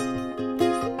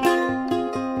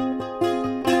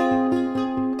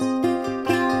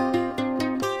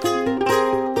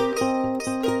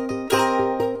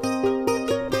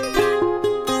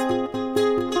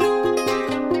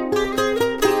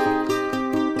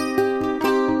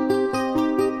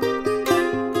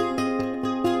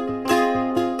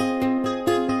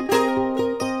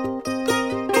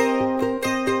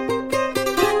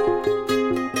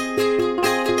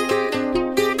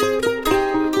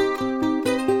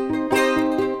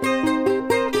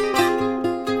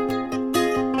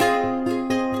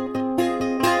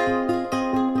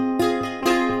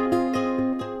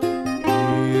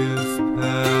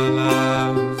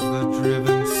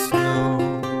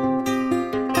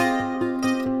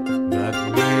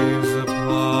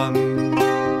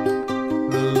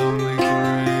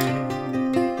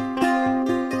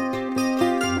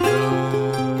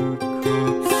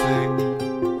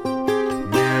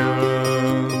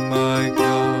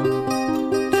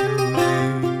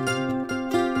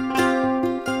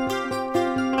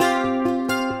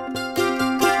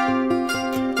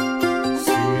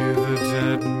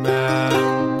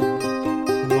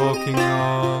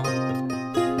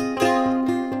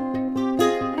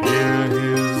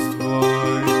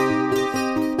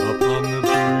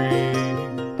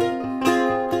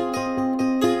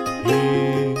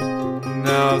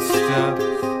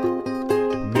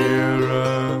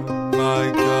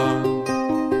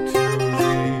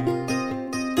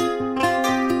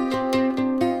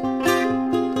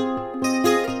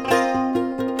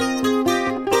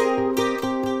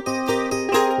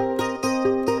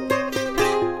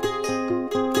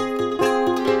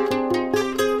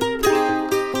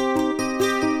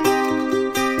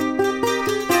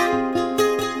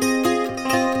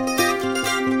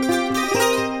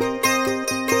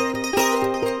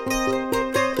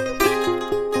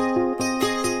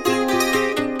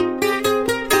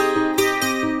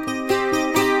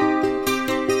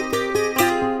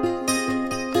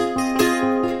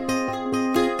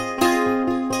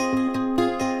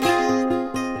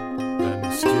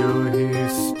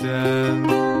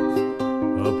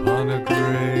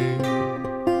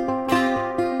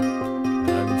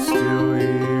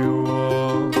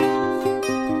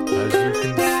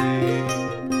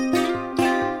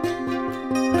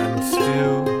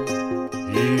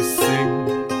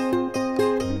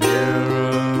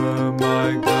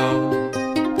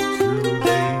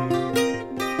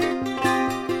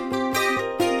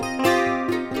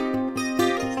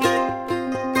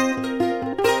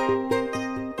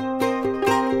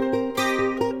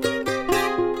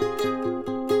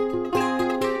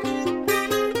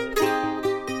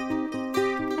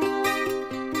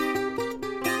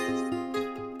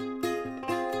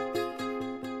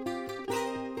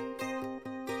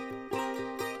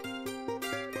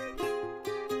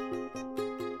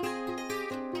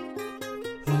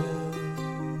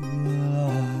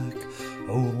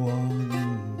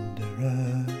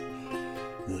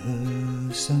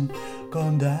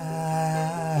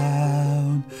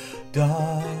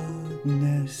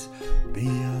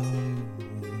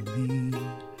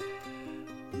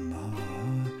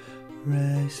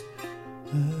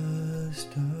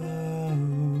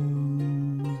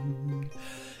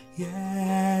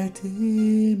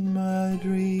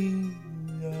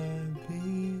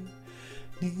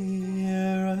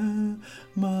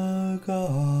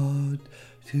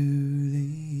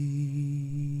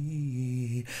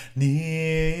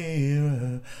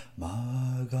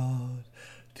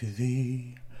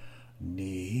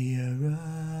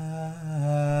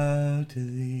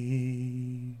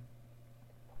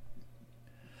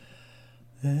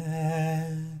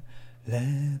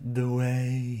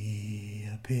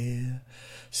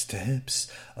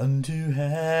 Unto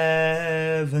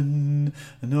heaven,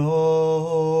 and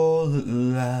all that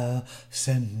thou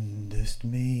sendest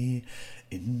me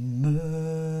in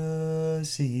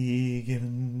mercy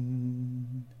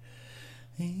given.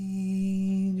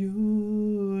 Angels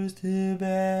to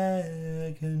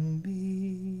beckon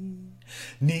me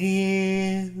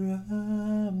nearer,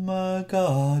 my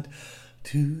God,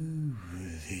 to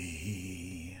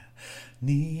thee.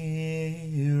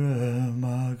 Nearer,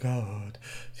 my God,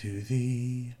 to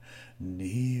thee,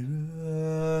 nearer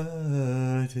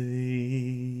to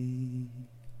thee.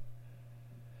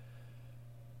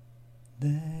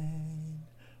 Then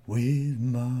with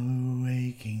my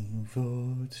waking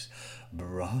thoughts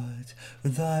brought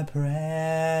thy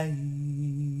praise,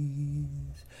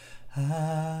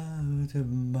 out of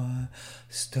my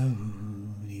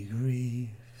stony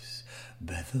griefs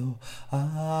Bethel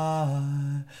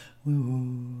I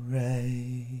will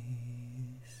raise.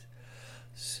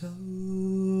 So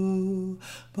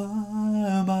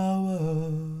by my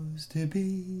woes to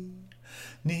be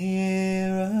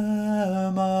nearer,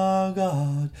 my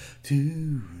God,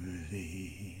 to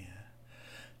thee.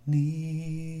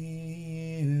 Nearer,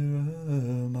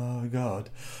 my God,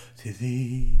 to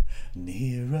thee.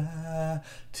 Nearer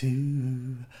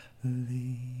to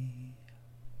thee.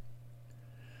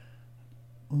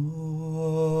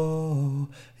 Oh,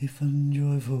 if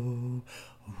unjoyful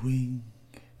wing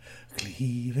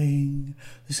cleaving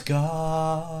the sky,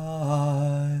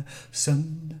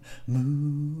 sun,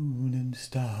 moon, and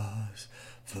stars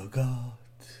forgot,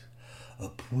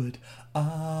 upward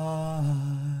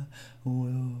I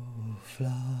will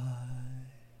fly.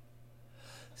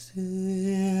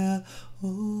 Still,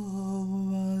 oh,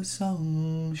 my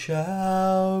song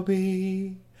shall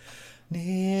be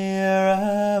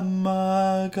nearer,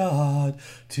 my God,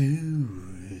 to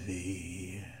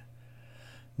thee.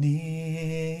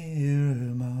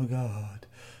 Nearer, my God,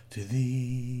 to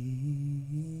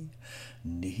thee.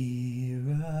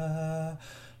 Nearer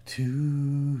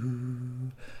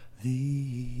to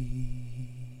thee.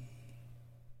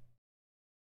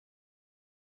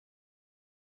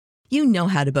 You know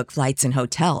how to book flights and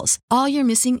hotels. All you're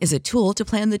missing is a tool to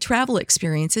plan the travel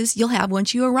experiences you'll have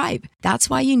once you arrive. That's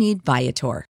why you need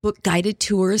Viator. Book guided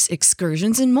tours,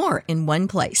 excursions, and more in one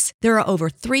place. There are over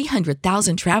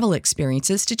 300,000 travel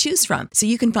experiences to choose from, so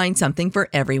you can find something for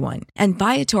everyone. And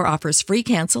Viator offers free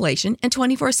cancellation and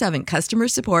 24/7 customer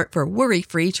support for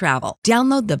worry-free travel.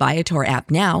 Download the Viator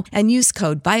app now and use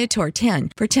code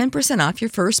Viator10 for 10% off your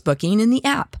first booking in the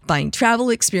app. Find travel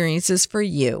experiences for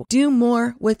you. Do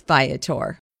more with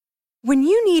Viator. When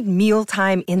you need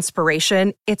mealtime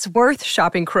inspiration, it's worth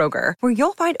shopping Kroger, where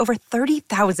you'll find over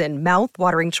 30,000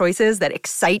 mouth-watering choices that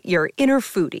excite your inner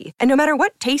foodie. And no matter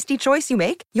what tasty choice you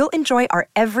make, you'll enjoy our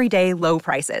everyday low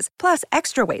prices, plus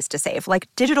extra ways to save, like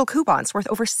digital coupons worth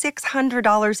over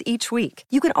 $600 each week.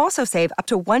 You can also save up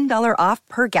to $1 off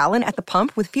per gallon at the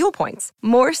pump with fuel points.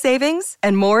 More savings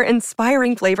and more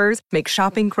inspiring flavors make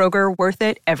shopping Kroger worth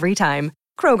it every time.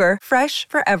 Kroger, fresh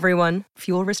for everyone.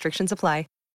 Fuel restrictions apply.